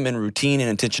 And rhythm and routine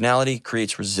and intentionality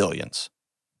creates resilience.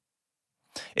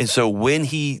 And so when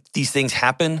these things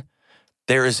happen,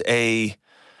 there is a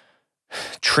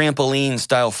trampoline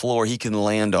style floor he can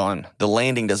land on. The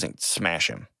landing doesn't smash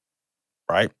him,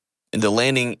 right? And the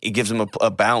landing, it gives him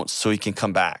a bounce so he can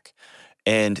come back.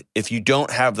 And if you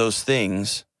don't have those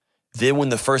things, then when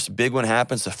the first big one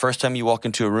happens, the first time you walk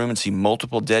into a room and see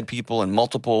multiple dead people and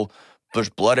there's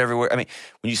blood everywhere. I mean,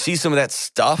 when you see some of that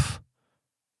stuff,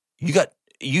 you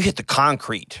hit the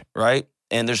concrete, right?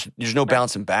 And there's no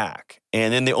bouncing back.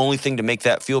 And then the only thing to make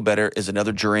that feel better is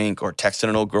another drink or texting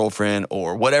an old girlfriend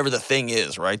or whatever the thing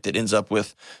is, right? That ends up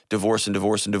with divorce and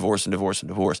divorce and divorce and divorce and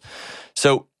divorce.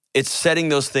 So it's setting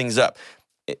those things up.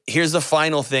 Here's the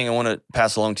final thing I want to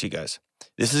pass along to you guys.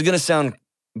 This is going to sound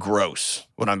gross,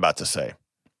 what I'm about to say.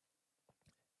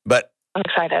 But I'm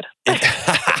excited.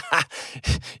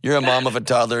 You're a mom of a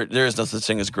toddler. There is no such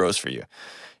thing as gross for you.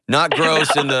 Not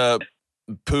gross in the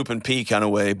poop and pee kind of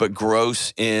way, but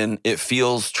gross in it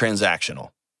feels transactional.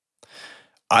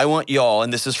 I want y'all,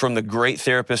 and this is from the great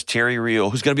therapist, Terry Real,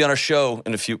 who's going to be on our show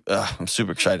in a few, I'm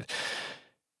super excited.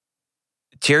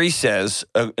 Terry says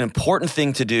an important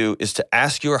thing to do is to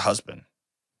ask your husband,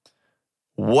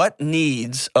 what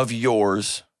needs of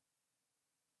yours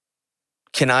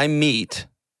can I meet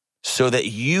so that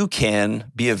you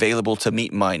can be available to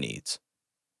meet my needs?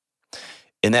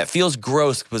 And that feels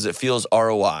gross because it feels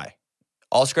ROI.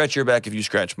 I'll scratch your back if you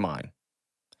scratch mine.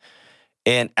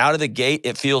 And out of the gate,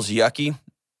 it feels yucky.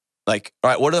 Like, all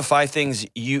right, what are the 5 things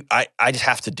I just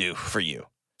have to do for you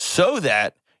so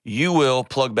that you will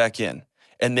plug back in?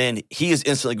 And then he is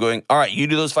instantly going, all right, you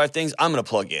do those 5 things, I'm going to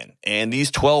plug in. And these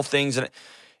 12 things, and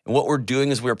what we're doing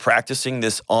is we're practicing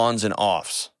this ons and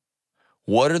offs.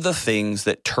 What are the things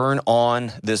that turn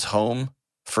on this home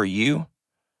for you,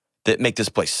 that make this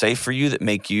place safe for you, that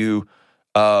make you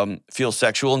feel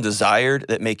sexual and desired,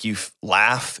 that make you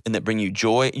laugh and that bring you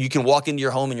joy? You can walk into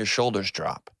your home and your shoulders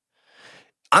drop.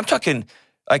 I'm talking,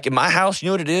 like in my house, you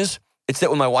know what it is? It's that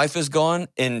when my wife is gone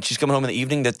and she's coming home in the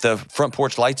evening, that the front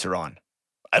porch lights are on.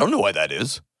 I don't know why that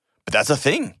is, but that's a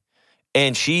thing.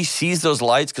 And she sees those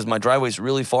lights because my driveway's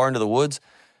really far into the woods.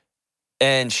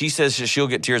 And she says she'll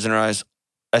get tears in her eyes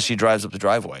as she drives up the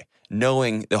driveway,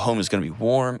 knowing the home is going to be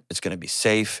warm, it's going to be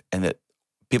safe, and that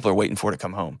people are waiting for it to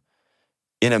come home.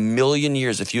 In a million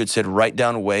years, if you had said write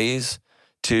down ways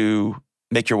to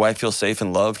make your wife feel safe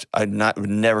and loved, would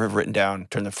never have written down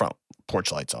turn the front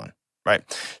porch lights on, right?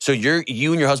 So you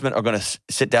and your husband are going to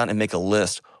sit down and make a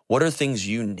list. What are things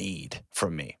you need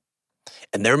from me?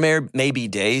 And there may be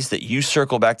days that you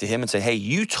circle back to him and say, hey,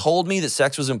 you told me that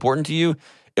sex was important to you,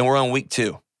 and we're on week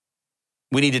 2.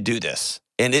 We need to do this.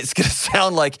 And it's going to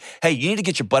sound like, hey, you need to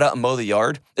get your butt out and mow the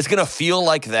yard. It's going to feel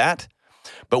like that.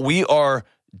 But we are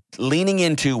leaning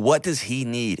into what does he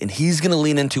need? And he's going to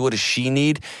lean into what does she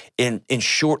need in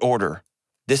short order.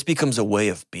 This becomes a way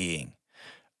of being.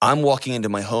 I'm walking into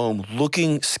my home,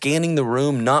 scanning the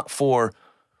room, not for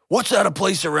what's out of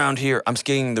place around here. I'm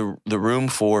scanning the room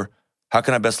for how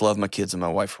can I best love my kids and my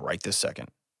wife right this second.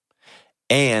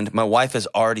 And my wife has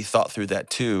already thought through that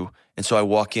too. And so I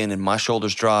walk in and my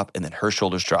shoulders drop and then her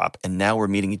shoulders drop. And now we're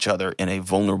meeting each other in a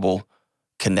vulnerable,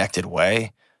 connected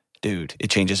way. Dude, it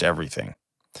changes everything.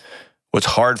 What's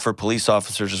hard for police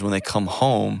officers is when they come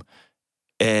home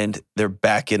and they're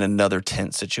back in another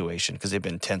tense situation because they've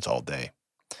been tense all day.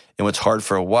 And what's hard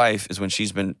for a wife is when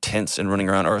she's been tense and running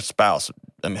around, or a spouse,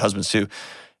 husbands too.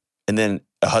 And then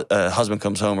a husband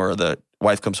comes home or the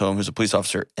wife comes home who's a police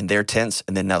officer and they're tense,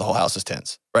 and then now the whole house is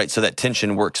tense, right? So that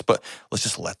tension works, but let's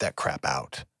just let that crap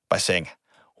out by saying,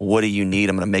 what do you need?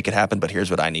 I'm going to make it happen, but here's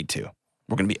what I need to.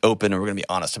 We're going to be open and we're going to be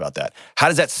honest about that. How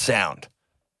does that sound?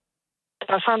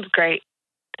 That sounds great.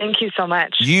 Thank you so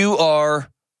much. You are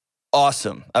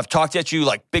awesome. I've talked at you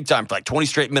like big time for like 20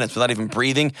 straight minutes without even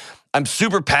breathing. I'm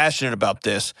super passionate about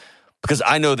this because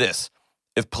I know this.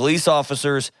 If police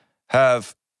officers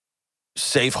have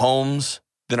safe homes,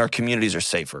 then our communities are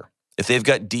safer. If they've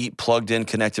got deep, plugged-in,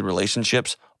 connected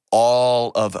relationships,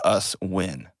 all of us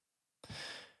win.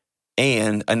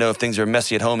 And I know if things are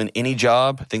messy at home in any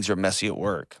job, things are messy at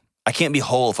work. I can't be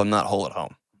whole if I'm not whole at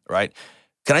home, right?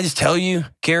 Can I just tell you,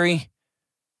 Carrie,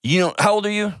 how old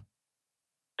are you?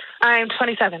 I'm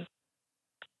 27.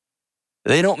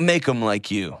 They don't make them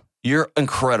like you. You're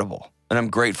incredible, and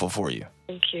I'm grateful for you.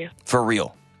 Thank you. For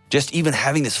real. Just even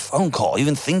having this phone call,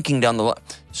 even thinking down the line,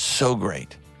 so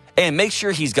great. And make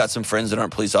sure he's got some friends that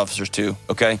aren't police officers too,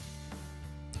 okay?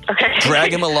 Okay.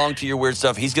 Drag him along to your weird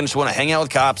stuff. He's going to just want to hang out with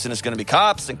cops, and it's going to be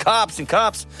cops and cops and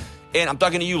cops. And I'm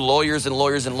talking to you lawyers and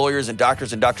lawyers and lawyers and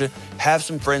doctors and doctors. Have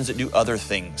some friends that do other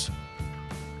things.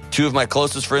 2 of my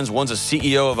closest friends, one's a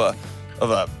CEO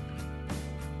of a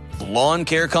lawn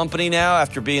care company now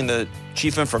after being the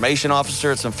chief information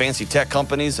officer at some fancy tech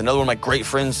companies. Another one of my great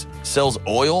friends sells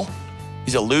oil.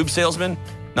 He's a lube salesman.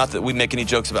 Not that we make any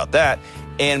jokes about that.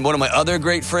 And one of my other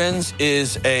great friends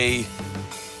is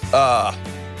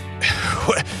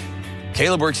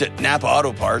Caleb works at Napa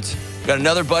Auto Parts. Got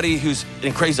another buddy who's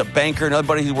a banker, another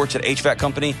buddy who works at an HVAC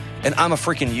company, and I'm a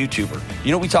freaking YouTuber.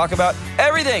 You know what we talk about?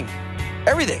 Everything.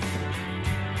 Everything.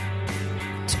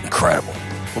 It's incredible.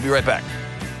 We'll be right back.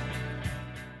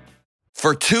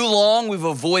 For too long, we've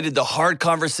avoided the hard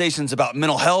conversations about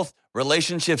mental health,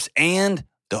 relationships, and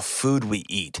the food we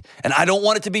eat. And I don't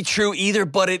want it to be true either,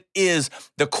 but it is.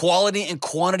 The quality and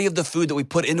quantity of the food that we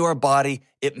put into our body,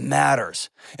 it matters.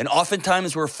 And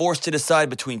oftentimes we're forced to decide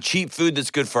between cheap food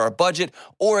that's good for our budget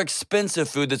or expensive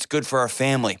food that's good for our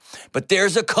family. But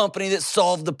there's a company that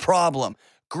solved the problem.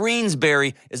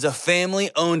 Greensbury is a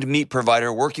family-owned meat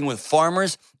provider working with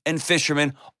farmers and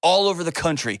fishermen all over the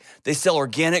country. They sell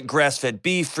organic grass-fed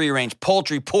beef, free-range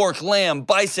poultry, pork, lamb,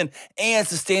 bison, and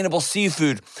sustainable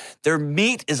seafood. Their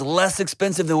meat is less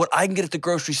expensive than what I can get at the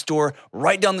grocery store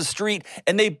right down the street,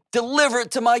 and they deliver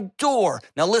it to my door.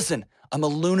 Now listen, I'm a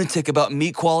lunatic about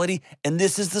meat quality, and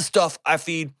this is the stuff I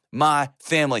feed my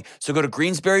family. So go to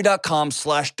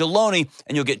Greensbury.com/Deloney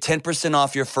and you'll get 10%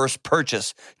 off your first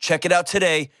purchase. Check it out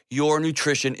today. Your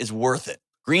nutrition is worth it.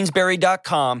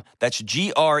 Greensbury.com. That's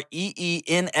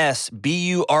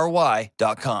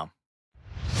GREENSBURY.com.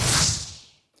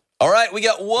 All right, we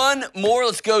got one more.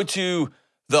 Let's go to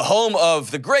the home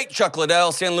of the great Chuck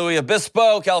Liddell, San Luis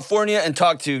Obispo, California, and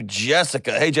talk to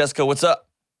Jessica. Hey, Jessica, what's up?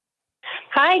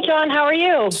 Hi, John. How are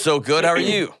you? So good. How are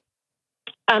you?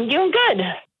 I'm doing good.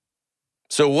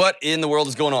 So what in the world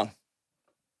is going on?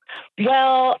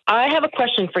 Well, I have a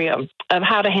question for you of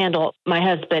how to handle my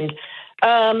husband.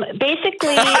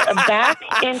 Basically, back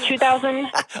in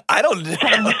 2000... I don't know.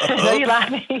 Are you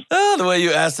laughing? Oh, the way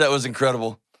you asked that was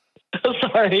incredible.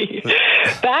 Sorry.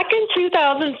 Back in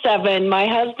 2007, my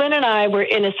husband and I were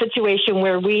in a situation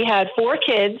where we had 4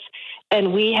 kids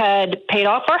and we had paid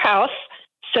off our house.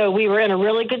 So we were in a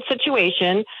really good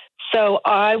situation. So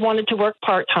I wanted to work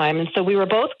part-time. And so we were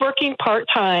both working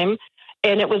part-time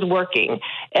and it was working.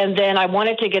 And then I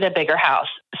wanted to get a bigger house.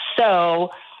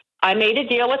 So I made a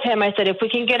deal with him. I said, if we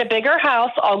can get a bigger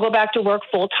house, I'll go back to work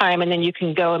full-time and then you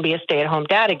can go and be a stay-at-home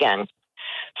dad again.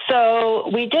 So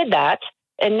we did that.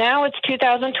 And now it's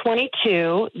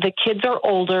 2022. The kids are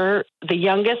older. The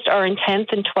youngest are in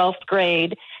 10th and 12th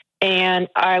grade. And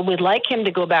I would like him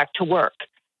to go back to work.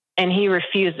 And he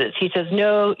refuses. He says,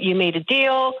 no, you made a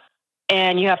deal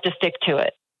and you have to stick to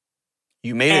it.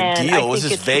 You made a deal? Was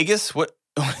this Vegas? What?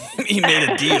 You made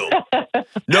a deal?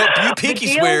 Nope, you pinky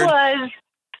sweared.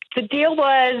 The deal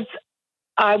was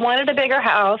I wanted a bigger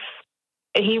house.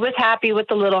 He was happy with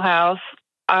the little house.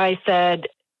 I said,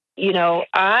 you know,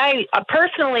 I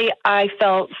personally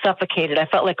felt suffocated. I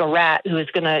felt like a rat who was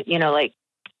going to, like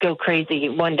go crazy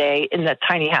one day in that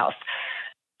tiny house.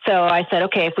 So I said,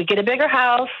 okay, if we get a bigger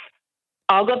house,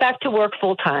 I'll go back to work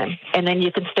full time and then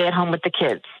you can stay at home with the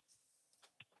kids.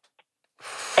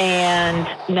 And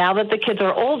now that the kids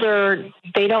are older,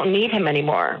 they don't need him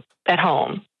anymore at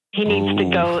home. He needs to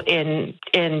go in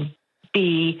and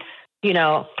be,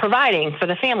 providing for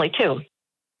the family too.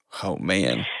 Oh,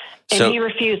 man. And he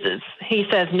refuses. He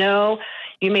says, no,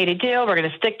 you made a deal. We're going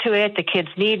to stick to it. The kids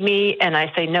need me. And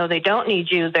I say, no, they don't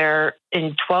need you. They're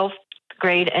in 12th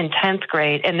grade and 10th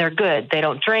grade, and they're good. They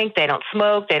don't drink. They don't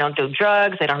smoke. They don't do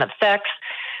drugs. They don't have sex.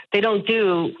 They don't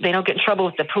get in trouble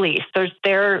with the police.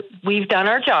 We've done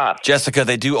our job. Jessica,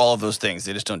 they do all of those things.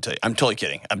 They just don't tell you. I'm totally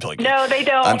kidding. No, they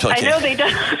don't. I'm totally kidding. I know they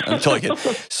don't. I'm totally kidding.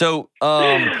 So,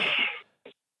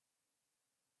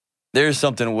 there's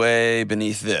something way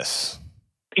beneath this.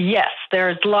 Yes,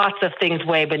 there's lots of things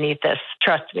way beneath this.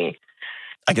 Trust me.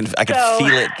 I can feel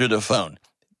it through the phone.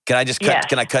 Can I just cut? Yes.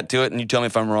 Can I cut to it and you tell me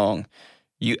if I'm wrong?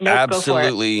 You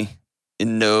absolutely,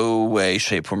 in no way,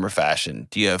 shape, form, or fashion,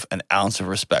 do you have an ounce of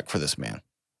respect for this man?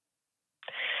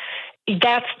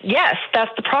 That's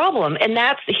the problem. And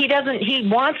he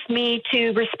wants me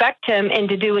to respect him and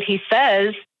to do what he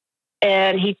says.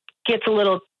 And he gets a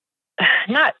little,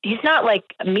 he's not like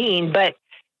mean, but,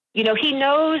 he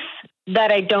knows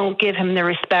that I don't give him the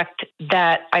respect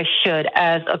that I should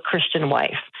as a Christian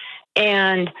wife.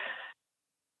 And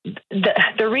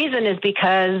the reason is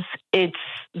because it's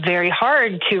very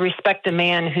hard to respect a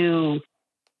man who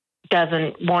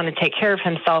doesn't want to take care of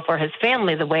himself or his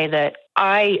family the way that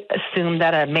I assume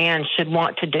that a man should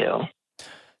want to do.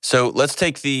 So let's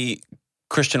take the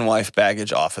Christian wife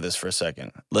baggage off of this for a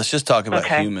second. Let's just talk about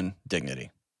human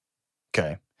dignity.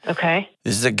 Okay. Okay.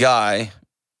 This is a guy.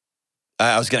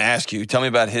 I was going to ask you, tell me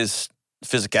about his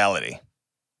physicality.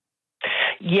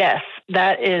 Yes,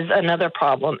 that is another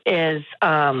problem. Is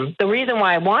the reason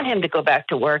why I want him to go back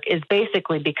to work is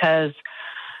basically because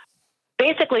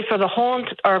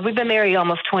for we've been married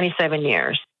almost 27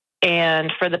 years.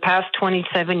 And for the past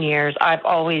 27 years, I've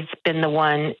always been the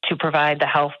one to provide the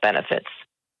health benefits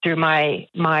through my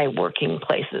working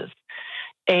places.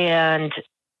 And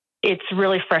it's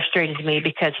really frustrating to me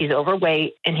because he's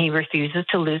overweight and he refuses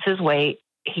to lose his weight.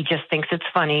 He just thinks it's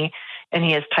funny. And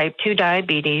he has type 2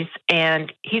 diabetes,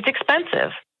 and he's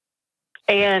expensive.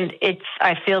 And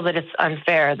I feel that it's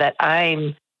unfair that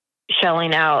I'm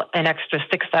shelling out an extra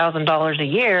 $6,000 a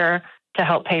year to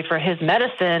help pay for his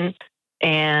medicine,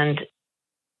 and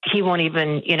he won't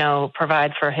even,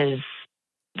 provide for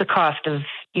the cost of,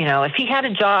 if he had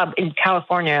a job in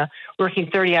California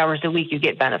working 30 hours a week, you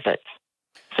get benefits.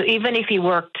 So even if he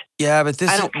worked, Yeah, but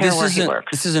I don't care where he isn't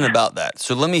works. this isn't about that.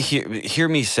 So let me hear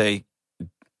me say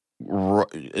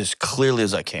as clearly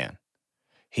as I can.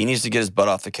 He needs to get his butt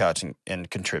off the couch and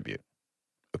contribute.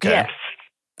 Okay. Yes.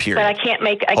 Period. But I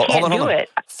can't Hold on. do it.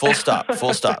 Full stop.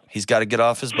 Full stop. He's got to get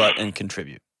off his butt and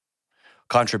contribute.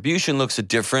 Contribution looks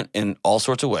different in all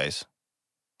sorts of ways,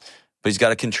 but he's got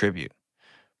to contribute.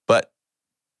 But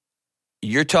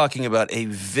you're talking about a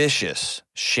vicious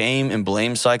shame and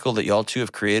blame cycle that y'all two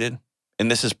have created. And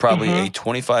this is probably a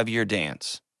 25-year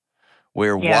dance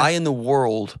where why in the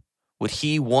world would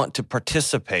he want to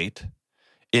participate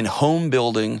in home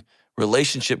building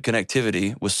relationship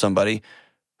connectivity with somebody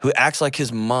who acts like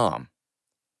his mom,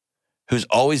 who's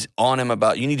always on him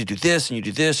about, you need to do this and you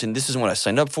do this and this isn't what I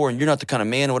signed up for and you're not the kind of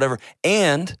man or whatever.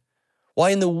 And why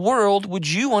in the world would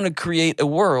you want to create a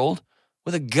world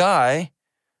with a guy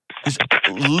who's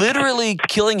literally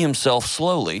killing himself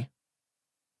slowly?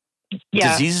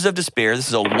 Yeah. Diseases of despair. This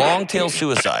is a long-tail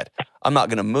suicide. I'm not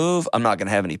going to move. I'm not going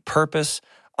to have any purpose.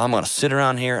 I'm going to sit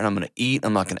around here and I'm going to eat.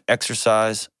 I'm not going to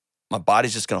exercise. My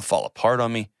body's just going to fall apart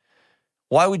on me.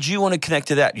 Why would you want to connect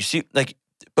to that? You see, like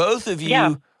both of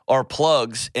you are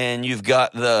plugs and you've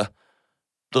got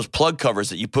those plug covers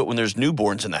that you put when there's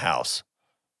newborns in the house.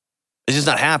 It's just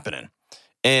not happening.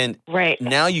 And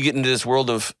now you get into this world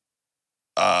of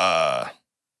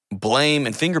blame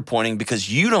and finger pointing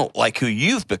because you don't like who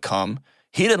you've become.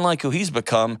 He doesn't like who he's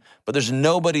become, but there's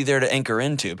nobody there to anchor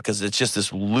into because it's just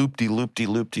this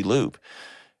loop-de-loop-de-loop-de-loop.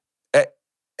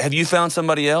 Have you found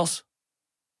somebody else?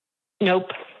 Nope.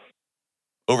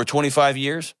 Over 25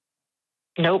 years?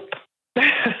 Nope.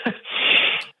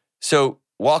 So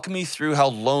walk me through how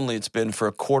lonely it's been for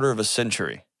a quarter of a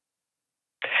century.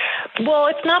 Well,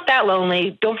 it's not that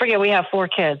lonely. Don't forget we have 4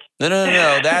 kids. No.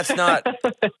 That's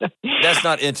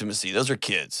not intimacy. Those are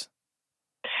kids.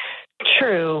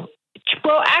 True.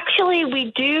 Well, actually,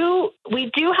 we do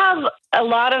have a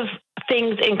lot of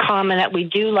things in common that we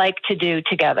do like to do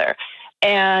together,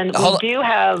 and we do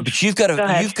have. But you've got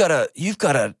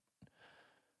to.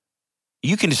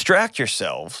 You can distract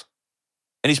yourselves,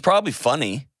 and he's probably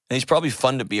funny, and he's probably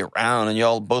fun to be around, and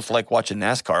y'all both like watching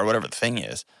NASCAR or whatever the thing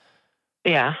is.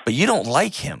 Yeah. But you don't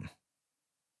like him.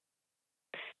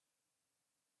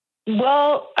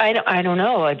 Well, I don't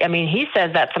know. I mean, he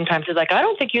says that sometimes. He's like, I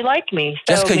don't think you like me.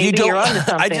 So Jessica, maybe you don't. You're onto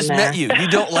something I just met you. You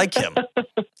don't like him.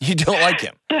 You don't like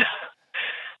him.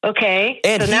 Okay.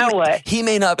 And so now what? He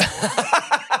may not.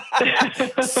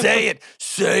 Say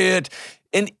it.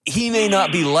 And he may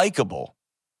not be likable.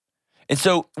 And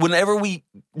so whenever we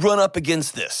run up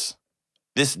against this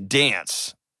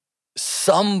dance,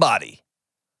 somebody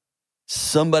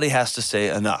has to say,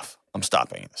 enough. I'm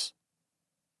stopping this.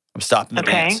 I'm stopping the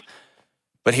dance.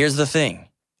 But here's the thing.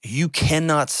 You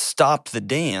cannot stop the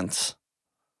dance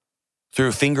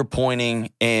through finger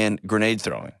pointing and grenade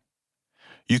throwing.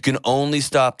 You can only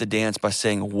stop the dance by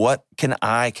saying, what can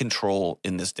I control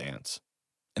in this dance?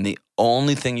 And the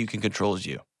only thing you can control is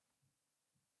you.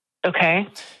 Okay.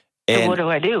 So what do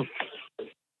I do?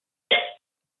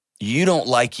 You don't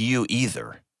like you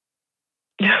either.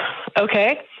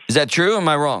 Okay. Is that true or am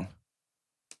I wrong?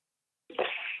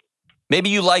 Maybe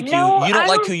you like you. You don't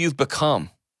like who you've become.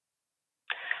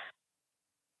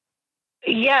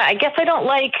 Yeah, I guess I don't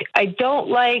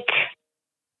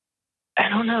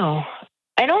know.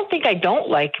 I don't think I don't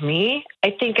like me.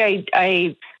 I think I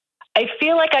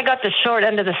feel like I got the short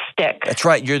end of the stick. That's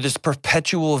right. You're this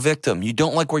perpetual victim. You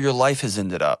don't like where your life has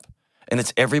ended up. And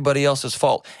it's everybody else's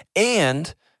fault.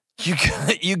 And you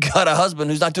got a husband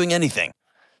who's not doing anything.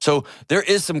 So there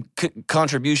is some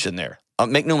contribution there.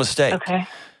 Make no mistake. Okay.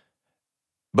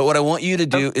 But what I want you to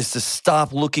do is to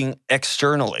stop looking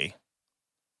externally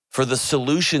for the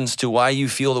solutions to why you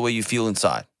feel the way you feel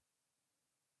inside.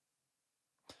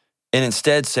 And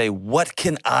instead say, what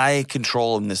can I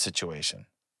control in this situation?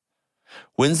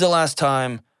 When's the last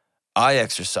time I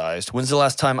exercised? When's the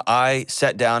last time I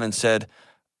sat down and said,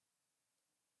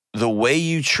 the way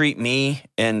you treat me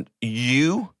and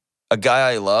you, a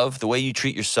guy I love, the way you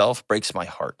treat yourself breaks my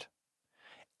heart.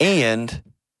 And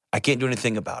I can't do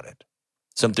anything about it.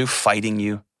 So I'm through fighting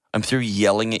you. I'm through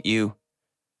yelling at you.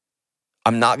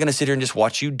 I'm not going to sit here and just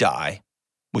watch you die,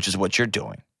 which is what you're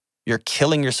doing. You're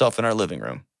killing yourself in our living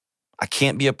room. I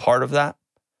can't be a part of that.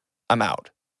 I'm out.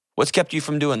 What's kept you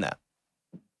from doing that?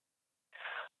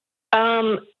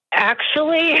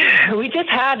 Actually, we just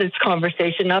had this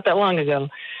conversation not that long ago.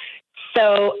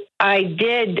 So I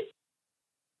did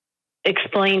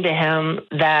explain to him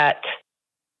that,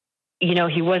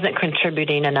 he wasn't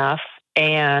contributing enough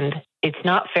and it's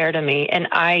not fair to me. And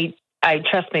I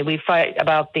trust me, we fight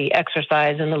about the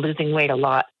exercise and the losing weight a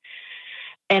lot.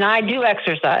 and I do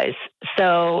exercise.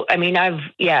 So, I mean, I've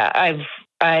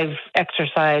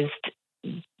exercised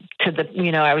to the,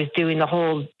 I was doing the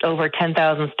whole over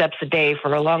 10,000 steps a day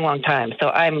for a long, long time. So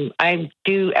I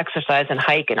do exercise and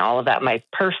hike and all of that, my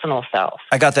personal self.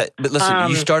 I got that. But listen,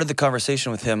 you started the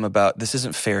conversation with him about this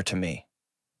isn't fair to me.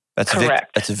 That's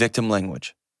correct. That's a victim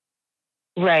language.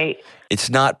 Right. It's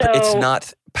not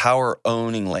power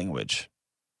owning language.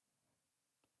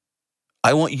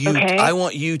 I want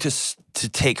you to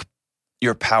take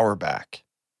your power back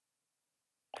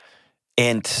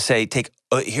and to say,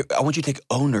 I want you to take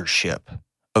ownership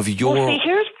of your. Well, see,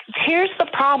 here's the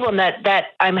problem that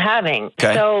I'm having.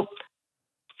 Okay.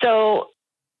 So,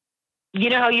 you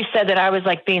know how you said that I was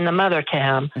like being the mother to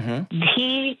him? Mm-hmm.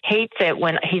 He hates it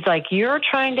when he's like, you're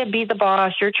trying to be the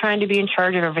boss. You're trying to be in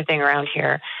charge of everything around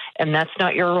here. And that's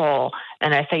not your role.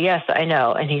 And I say, yes, I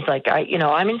know. And he's like,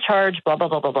 I'm in charge, blah, blah,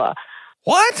 blah, blah, blah.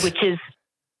 What? Which is.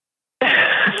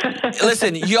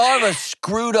 Listen, y'all have a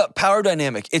screwed up power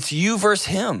dynamic. It's you versus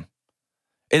him.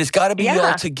 And it's got to be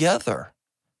y'all together.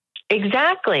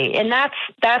 Exactly. And that's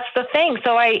the thing.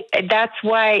 So that's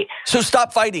why. So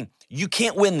stop fighting. You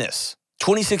can't win this.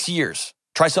 26 years.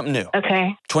 Try something new.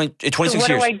 Okay. 26 so what years. What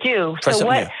do I do? Try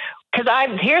something new.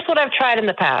 Because here's what I've tried in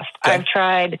the past. Okay. I've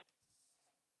tried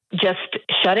just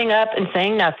shutting up and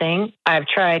saying nothing. I've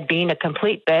tried being a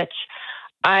complete bitch.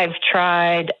 I've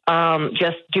tried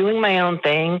just doing my own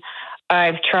thing.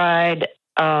 I've tried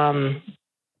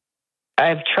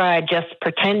just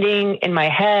pretending in my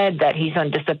head that he's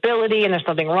on disability and there's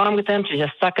something wrong with him to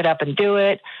just suck it up and do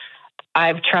it.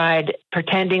 I've tried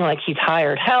pretending like he's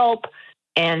hired help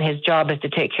and his job is to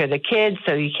take care of the kids,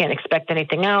 so you can't expect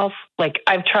anything else. Like,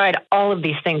 I've tried all of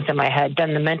these things in my head,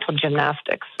 done the mental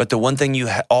gymnastics. But the one thing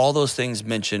all those things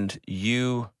mentioned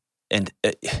you and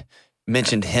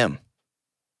mentioned him.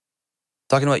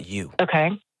 Talking about you.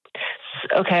 Okay.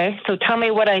 So tell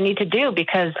me what I need to do,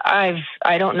 because I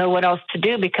don't know what else to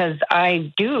do, because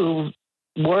I do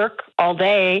work all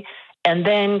day and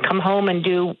then come home and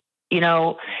do, he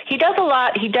does a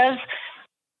lot. He does,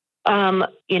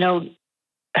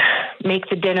 make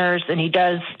the dinners, and he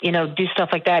does, do stuff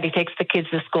like that. He takes the kids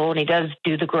to school and he does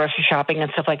do the grocery shopping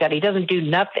and stuff like that. He doesn't do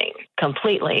nothing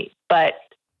completely, but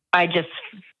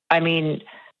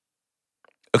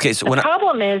okay, so the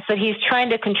problem is that he's trying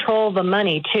to control the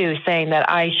money too, saying that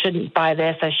I shouldn't buy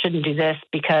this, I shouldn't do this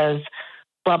because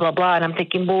blah, blah, blah. And I'm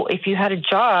thinking, well, if you had a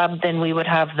job, then we would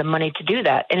have the money to do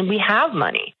that. And we have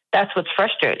money. That's what's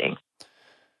frustrating.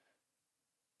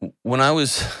 When I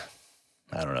was,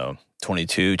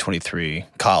 22, 23,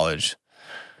 college,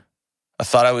 I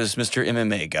thought I was Mr.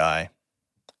 MMA guy.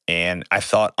 And I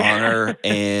thought honor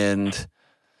and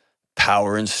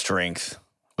power and strength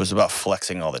was about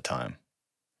flexing all the time.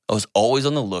 I was always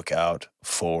on the lookout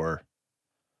for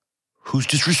who's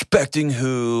disrespecting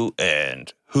who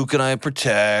and who can I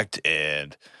protect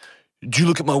and do you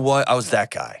look at my wife? I was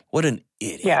that guy. What an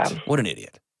idiot. Yeah. What an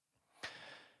idiot.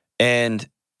 And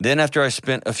then after I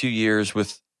spent a few years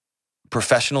with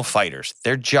professional fighters,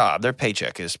 their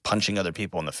paycheck is punching other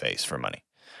people in the face for money.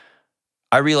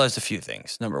 I realized a few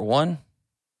things. Number one,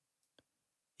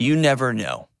 you never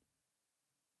know.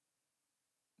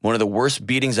 One of the worst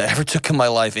beatings I ever took in my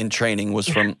life in training was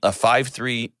from a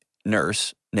 5'3"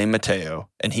 nurse named Mateo,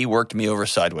 and he worked me over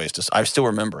sideways. I still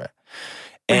remember it.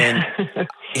 And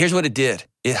here's what it did.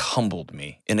 It humbled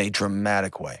me in a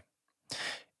dramatic way.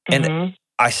 And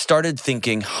I started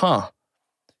thinking,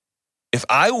 if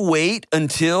I wait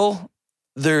until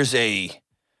there's a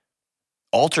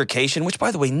altercation, which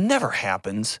by the way never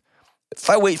happens, if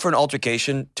I wait for an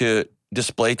altercation to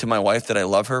display to my wife that I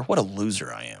love her, what a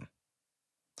loser I am.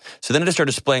 So then I just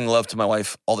started displaying love to my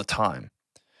wife all the time.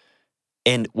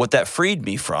 And what that freed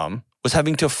me from was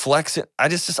having to flex it.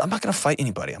 I'm not going to fight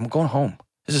anybody. I'm going home.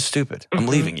 This is stupid. I'm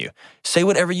leaving you. Say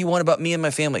whatever you want about me and my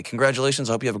family. Congratulations.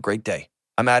 I hope you have a great day.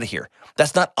 I'm out of here.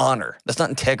 That's not honor. That's not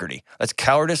integrity. That's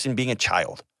cowardice and being a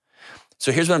child.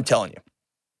 So here's what I'm telling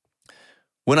you.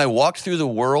 When I walked through the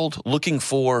world looking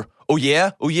for, oh yeah,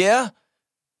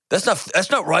 that's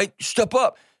not right. Step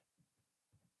up.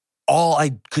 All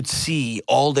I could see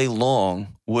all day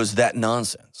long was that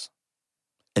nonsense.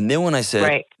 And then when I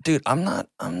said, dude, I'm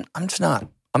just not.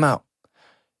 I'm out.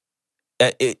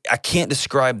 I can't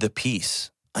describe the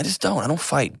peace. I just don't. I don't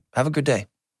fight. Have a good day.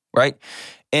 Right?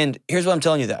 And here's what I'm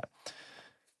telling you that.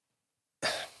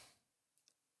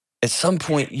 At some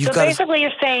point, you've got to... So basically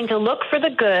you're saying to look for the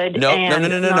good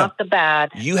and not the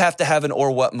bad. You have to have an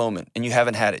or what moment, and you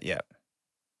haven't had it yet.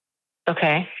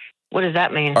 Okay. What does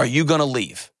that mean? Are you going to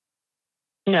leave?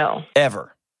 No.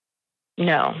 Ever?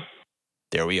 No.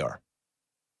 There we are.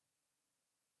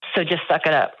 So just suck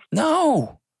it up.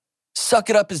 No. Suck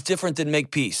it up is different than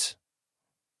make peace.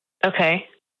 Okay.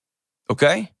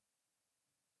 Okay?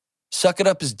 Suck it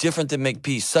up is different than make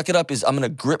peace. Suck it up is I'm going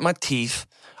to grit my teeth.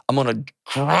 I'm going to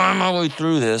grind my way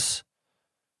through this.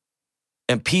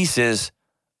 And peace is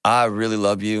I really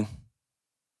love you.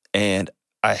 And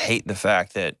I hate the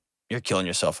fact that you're killing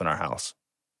yourself in our house.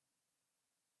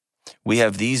 We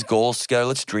have these goals together.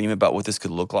 Let's dream about what this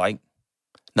could look like.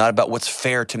 Not about what's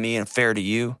fair to me and fair to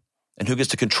you and who gets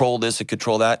to control this and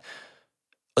control that.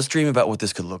 Let's dream about what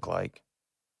this could look like.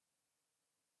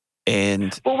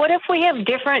 And well, what if we have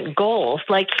different goals?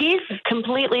 Like he's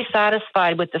completely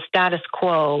satisfied with the status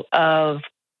quo of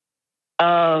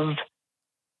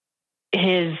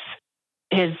his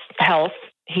health.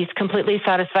 He's completely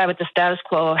satisfied with the status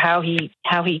quo of how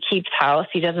he keeps house.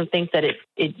 He doesn't think that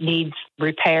it needs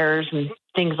repairs and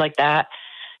things like that.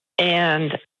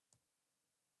 And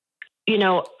you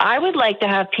know, I would like to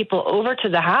have people over to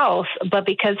the house, but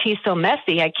because he's so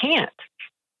messy, I can't.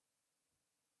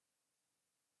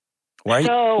 Why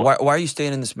are you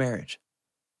staying in this marriage?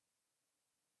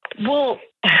 Well,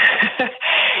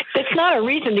 it's not a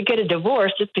reason to get a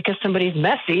divorce just because somebody's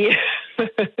messy.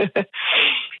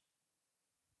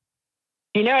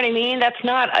 You know what I mean? That's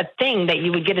not a thing that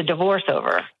you would get a divorce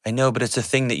over. I know, but it's a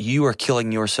thing that you are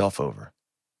killing yourself over.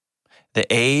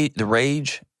 The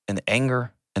rage and the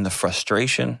anger and the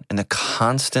frustration and the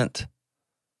constant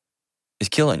is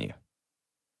killing you.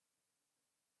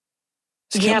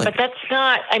 Yeah, but that's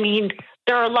not, I mean,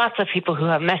 there are lots of people who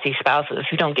have messy spouses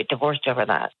who don't get divorced over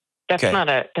that. That's not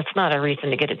a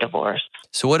reason to get a divorce.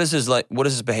 So what is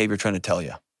his behavior trying to tell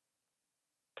you?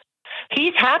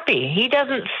 He's happy. He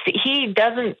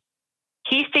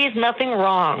sees nothing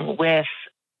wrong with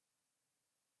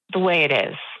the way it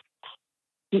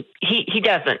is. He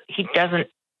doesn't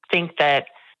think that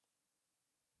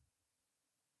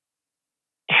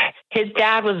his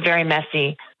dad was very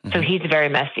messy. So he's very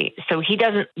messy. So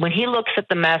when he looks at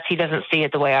the mess, he doesn't see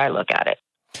it the way I look at it.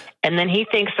 And then he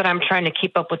thinks that I'm trying to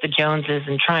keep up with the Joneses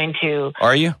and trying to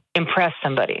impress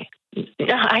somebody. No,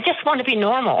 I just want to be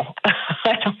normal.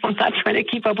 I'm not trying to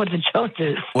keep up with the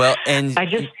Joneses. Well, and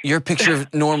your picture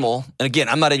of normal, and again,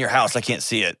 I'm not in your house. I can't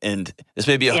see it. And this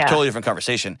may be a totally different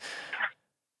conversation.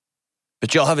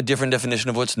 But y'all have a different definition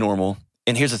of what's normal.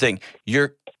 And here's the thing.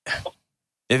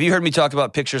 Have you heard me talk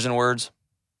about pictures and words?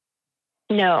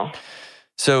 No.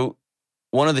 So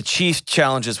one of the chief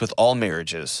challenges with all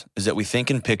marriages is that we think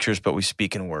in pictures, but we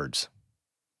speak in words.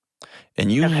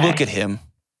 And you look at him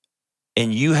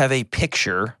and you have a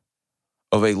picture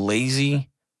of a lazy,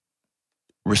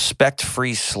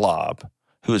 respect-free slob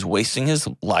who is wasting his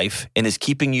life and is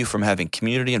keeping you from having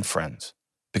community and friends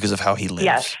because of how he lives.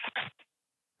 Yes.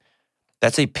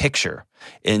 That's a picture.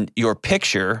 And your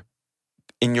picture,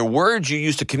 in your words you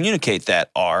use to communicate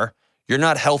that are, you're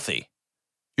not healthy.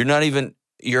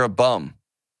 You're a bum.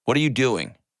 What are you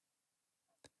doing?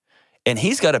 And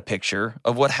he's got a picture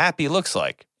of what happy looks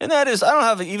like. And that is, I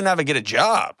don't even have to get a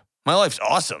job. My life's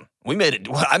awesome. I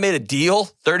made a deal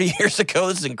 30 years ago.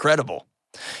 This is incredible.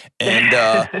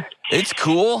 And it's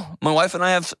cool. My wife and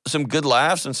I have some good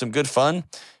laughs and some good fun.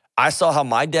 I saw how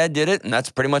my dad did it, and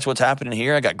that's pretty much what's happening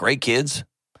here. I got great kids.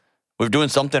 We're doing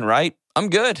something right. I'm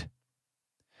good.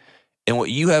 And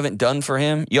what you haven't done for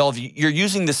him, you're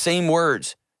using the same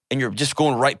words, and you're just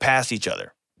going right past each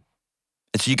other.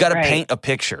 And so you got to paint a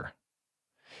picture.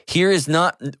 Here is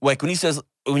not, like when you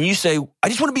say, I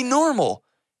just want to be normal,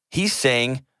 he's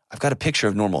saying, I've got a picture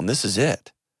of normal, and this is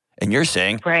it. And you're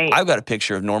saying, I've got a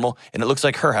picture of normal, and it looks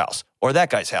like her house, or that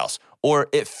guy's house, or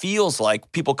it feels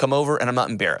like people come over and I'm not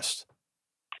embarrassed.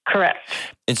 Correct.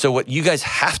 And so what you guys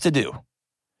have to do,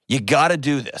 you got to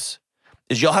do this,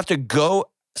 is y'all have to go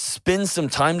spend some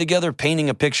time together painting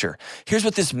a picture. Here's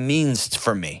what this means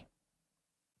for me.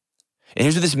 And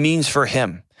here's what this means for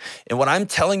him. And what I'm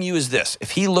telling you is this.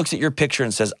 If he looks at your picture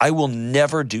and says, I will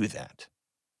never do that.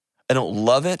 I don't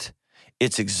love it.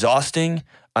 It's exhausting.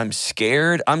 I'm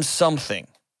scared. I'm something.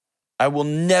 I will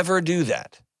never do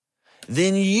that.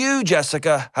 Then you,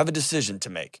 Jessica, have a decision to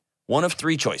make. One of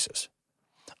three choices.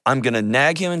 I'm going to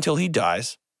nag him until he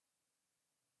dies.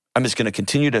 I'm just going to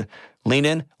continue to lean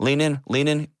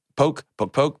in, poke,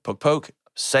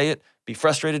 say it, be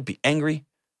frustrated, be angry.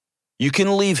 You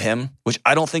can leave him, which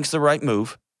I don't think is the right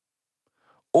move.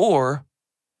 Or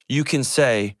you can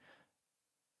say,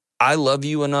 I love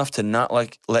you enough to not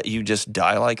let you just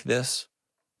die like this,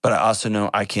 but I also know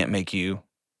I can't make you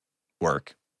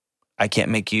work. I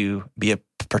can't make you be a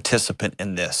participant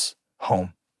in this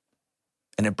home.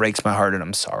 And it breaks my heart, and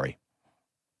I'm sorry.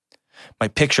 My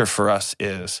picture for us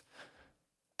is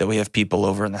that we have people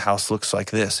over and the house looks like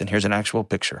this, and here's an actual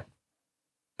picture.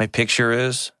 My picture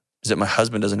is is that my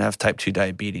husband doesn't have type 2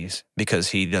 diabetes because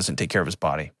he doesn't take care of his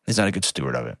body. He's not a good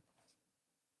steward of it.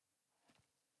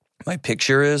 My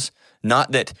picture is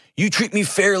not that you treat me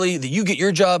fairly, that you get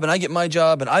your job and I get my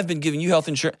job and I've been giving you health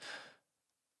insurance.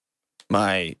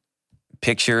 My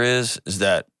picture is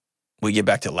that we get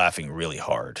back to laughing really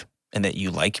hard and that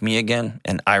you like me again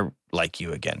and I like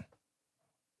you again.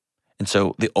 And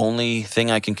so the only thing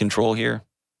I can control here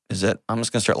is that I'm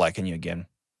just going to start liking you again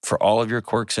for all of your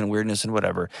quirks and weirdness and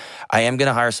whatever. I am going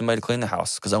to hire somebody to clean the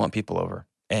house because I want people over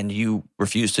and you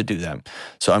refuse to do that.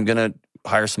 So I'm going to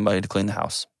hire somebody to clean the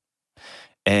house.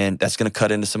 And that's going to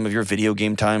cut into some of your video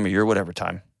game time or your whatever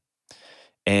time.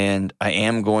 And I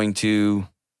am going to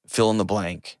fill in the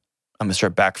blank. I'm going to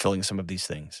start backfilling some of these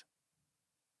things.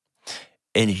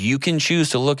 And you can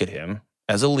choose to look at him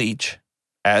as a leech,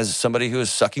 as somebody who is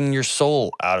sucking your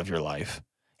soul out of your life.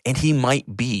 And he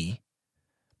might be.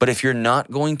 But if you're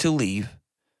not going to leave,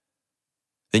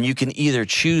 then you can either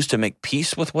choose to make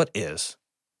peace with what is,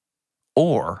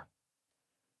 or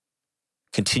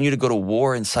continue to go to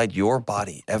war inside your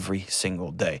body every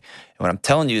single day. And what I'm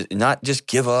telling you is not just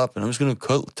give up and I'm just going to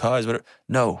cut ties, whatever.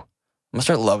 No, I'm going to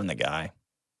start loving the guy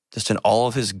just in all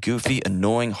of his goofy,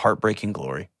 annoying, heartbreaking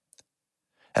glory.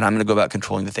 And I'm going to go about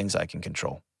controlling the things I can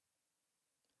control.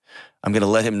 I'm going to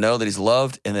let him know that he's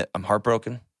loved and that I'm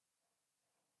heartbroken.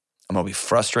 I'm going to be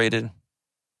frustrated,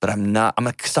 but I'm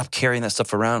going to stop carrying that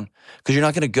stuff around because you're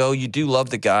not going to go. You do love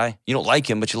the guy. You don't like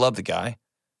him, but you love the guy.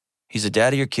 He's the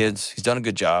dad of your kids. He's done a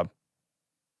good job.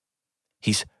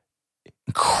 He's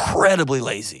incredibly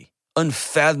lazy,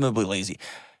 unfathomably lazy.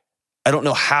 I don't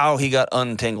know how he got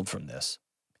untangled from this.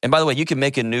 And by the way, you can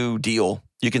make a new deal.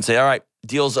 You can say, all right,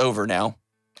 deal's over now.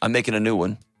 I'm making a new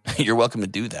one. You're welcome to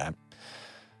do that.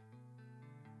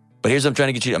 But here's what I'm trying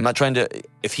to get you. I'm not trying to,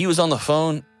 if he was on the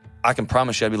phone, I can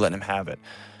promise you I'd be letting him have it.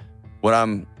 What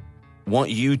I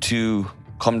want you to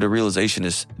come to realization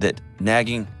is that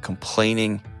nagging,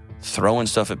 complaining, throwing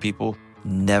stuff at people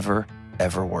never,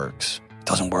 ever works. It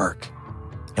doesn't work.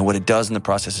 And what it does in the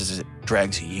process is it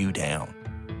drags you down.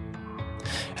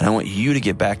 And I want you to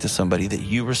get back to somebody that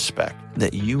you respect,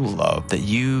 that you love, that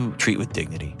you treat with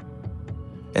dignity.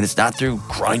 And it's not through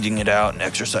grinding it out and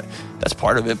exercise. That's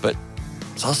part of it, but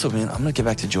it's also, man, I'm going to get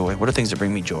back to joy. What are things that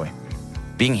bring me joy?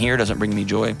 Being here doesn't bring me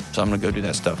joy, so I'm going to go do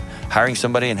that stuff. Hiring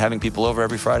somebody and having people over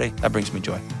every Friday, that brings me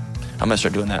joy. I'm going to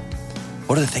start doing that.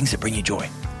 What are the things that bring you joy?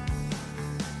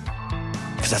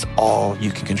 Because that's all you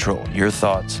can control, your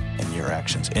thoughts and your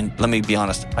actions. And let me be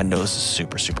honest, I know this is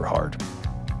super, super hard.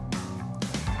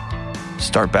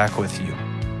 Start back with you.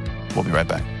 We'll be right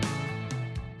back.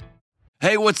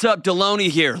 Hey, what's up? Deloney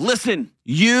here. Listen,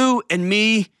 you and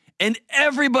me and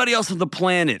everybody else on the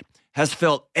planet has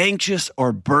felt anxious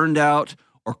or burned out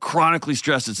or chronically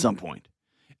stressed at some point.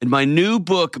 In my new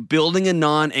book, Building a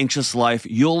Non-Anxious Life,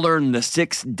 you'll learn the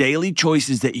 6 daily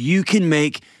choices that you can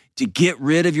make to get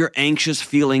rid of your anxious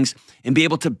feelings and be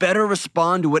able to better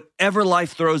respond to whatever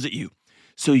life throws at you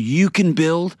so you can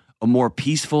build a more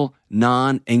peaceful,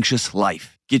 non-anxious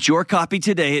life. Get your copy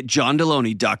today at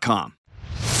johndeloney.com.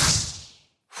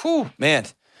 Whew, man.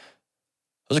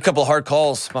 Those are a couple of hard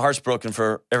calls. My heart's broken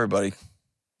for everybody.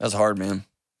 That's hard, man.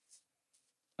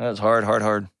 That's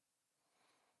hard.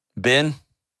 Ben,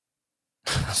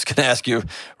 I was going to ask you a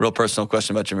real personal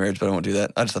question about your marriage, but I won't do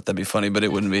that. I just thought that'd be funny, but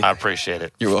it wouldn't be. I appreciate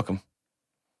it. You're welcome.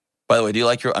 By the way, do you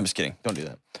like your... I'm just kidding. Don't do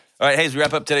that. All right, hey, as we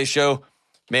wrap up today's show,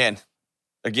 man,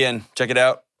 again, check it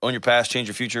out. Own your past, change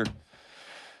your future.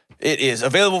 It is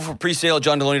available for pre-sale at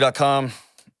johndeloney.com.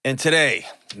 And today,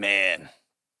 man,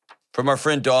 from our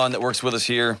friend Dawn that works with us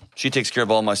here, she takes care of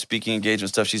all my speaking engagement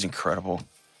stuff. She's incredible.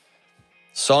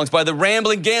 Songs by the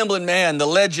Rambling Gambling Man, the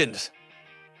legend,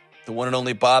 the one and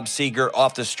only Bob Seger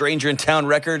off the Stranger in Town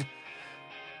record.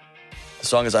 The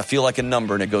song is I Feel Like a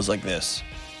Number, and it goes like this.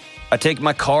 I take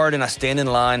my card and I stand in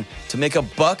line. To make a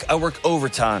buck, I work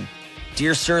overtime.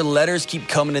 Dear sir, letters keep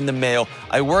coming in the mail.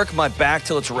 I work my back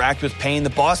till it's racked with pain. The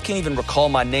boss can't even recall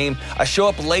my name. I show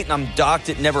up late and I'm docked,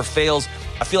 it never fails.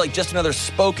 I feel like just another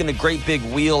spoke in a great big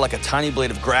wheel, like a tiny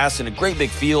blade of grass in a great big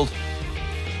field.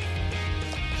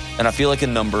 And I feel like a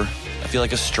number. I feel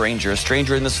like a stranger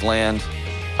in this land.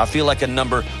 I feel like a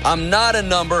number. I'm not a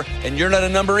number, and you're not a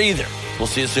number either. We'll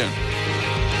see you soon.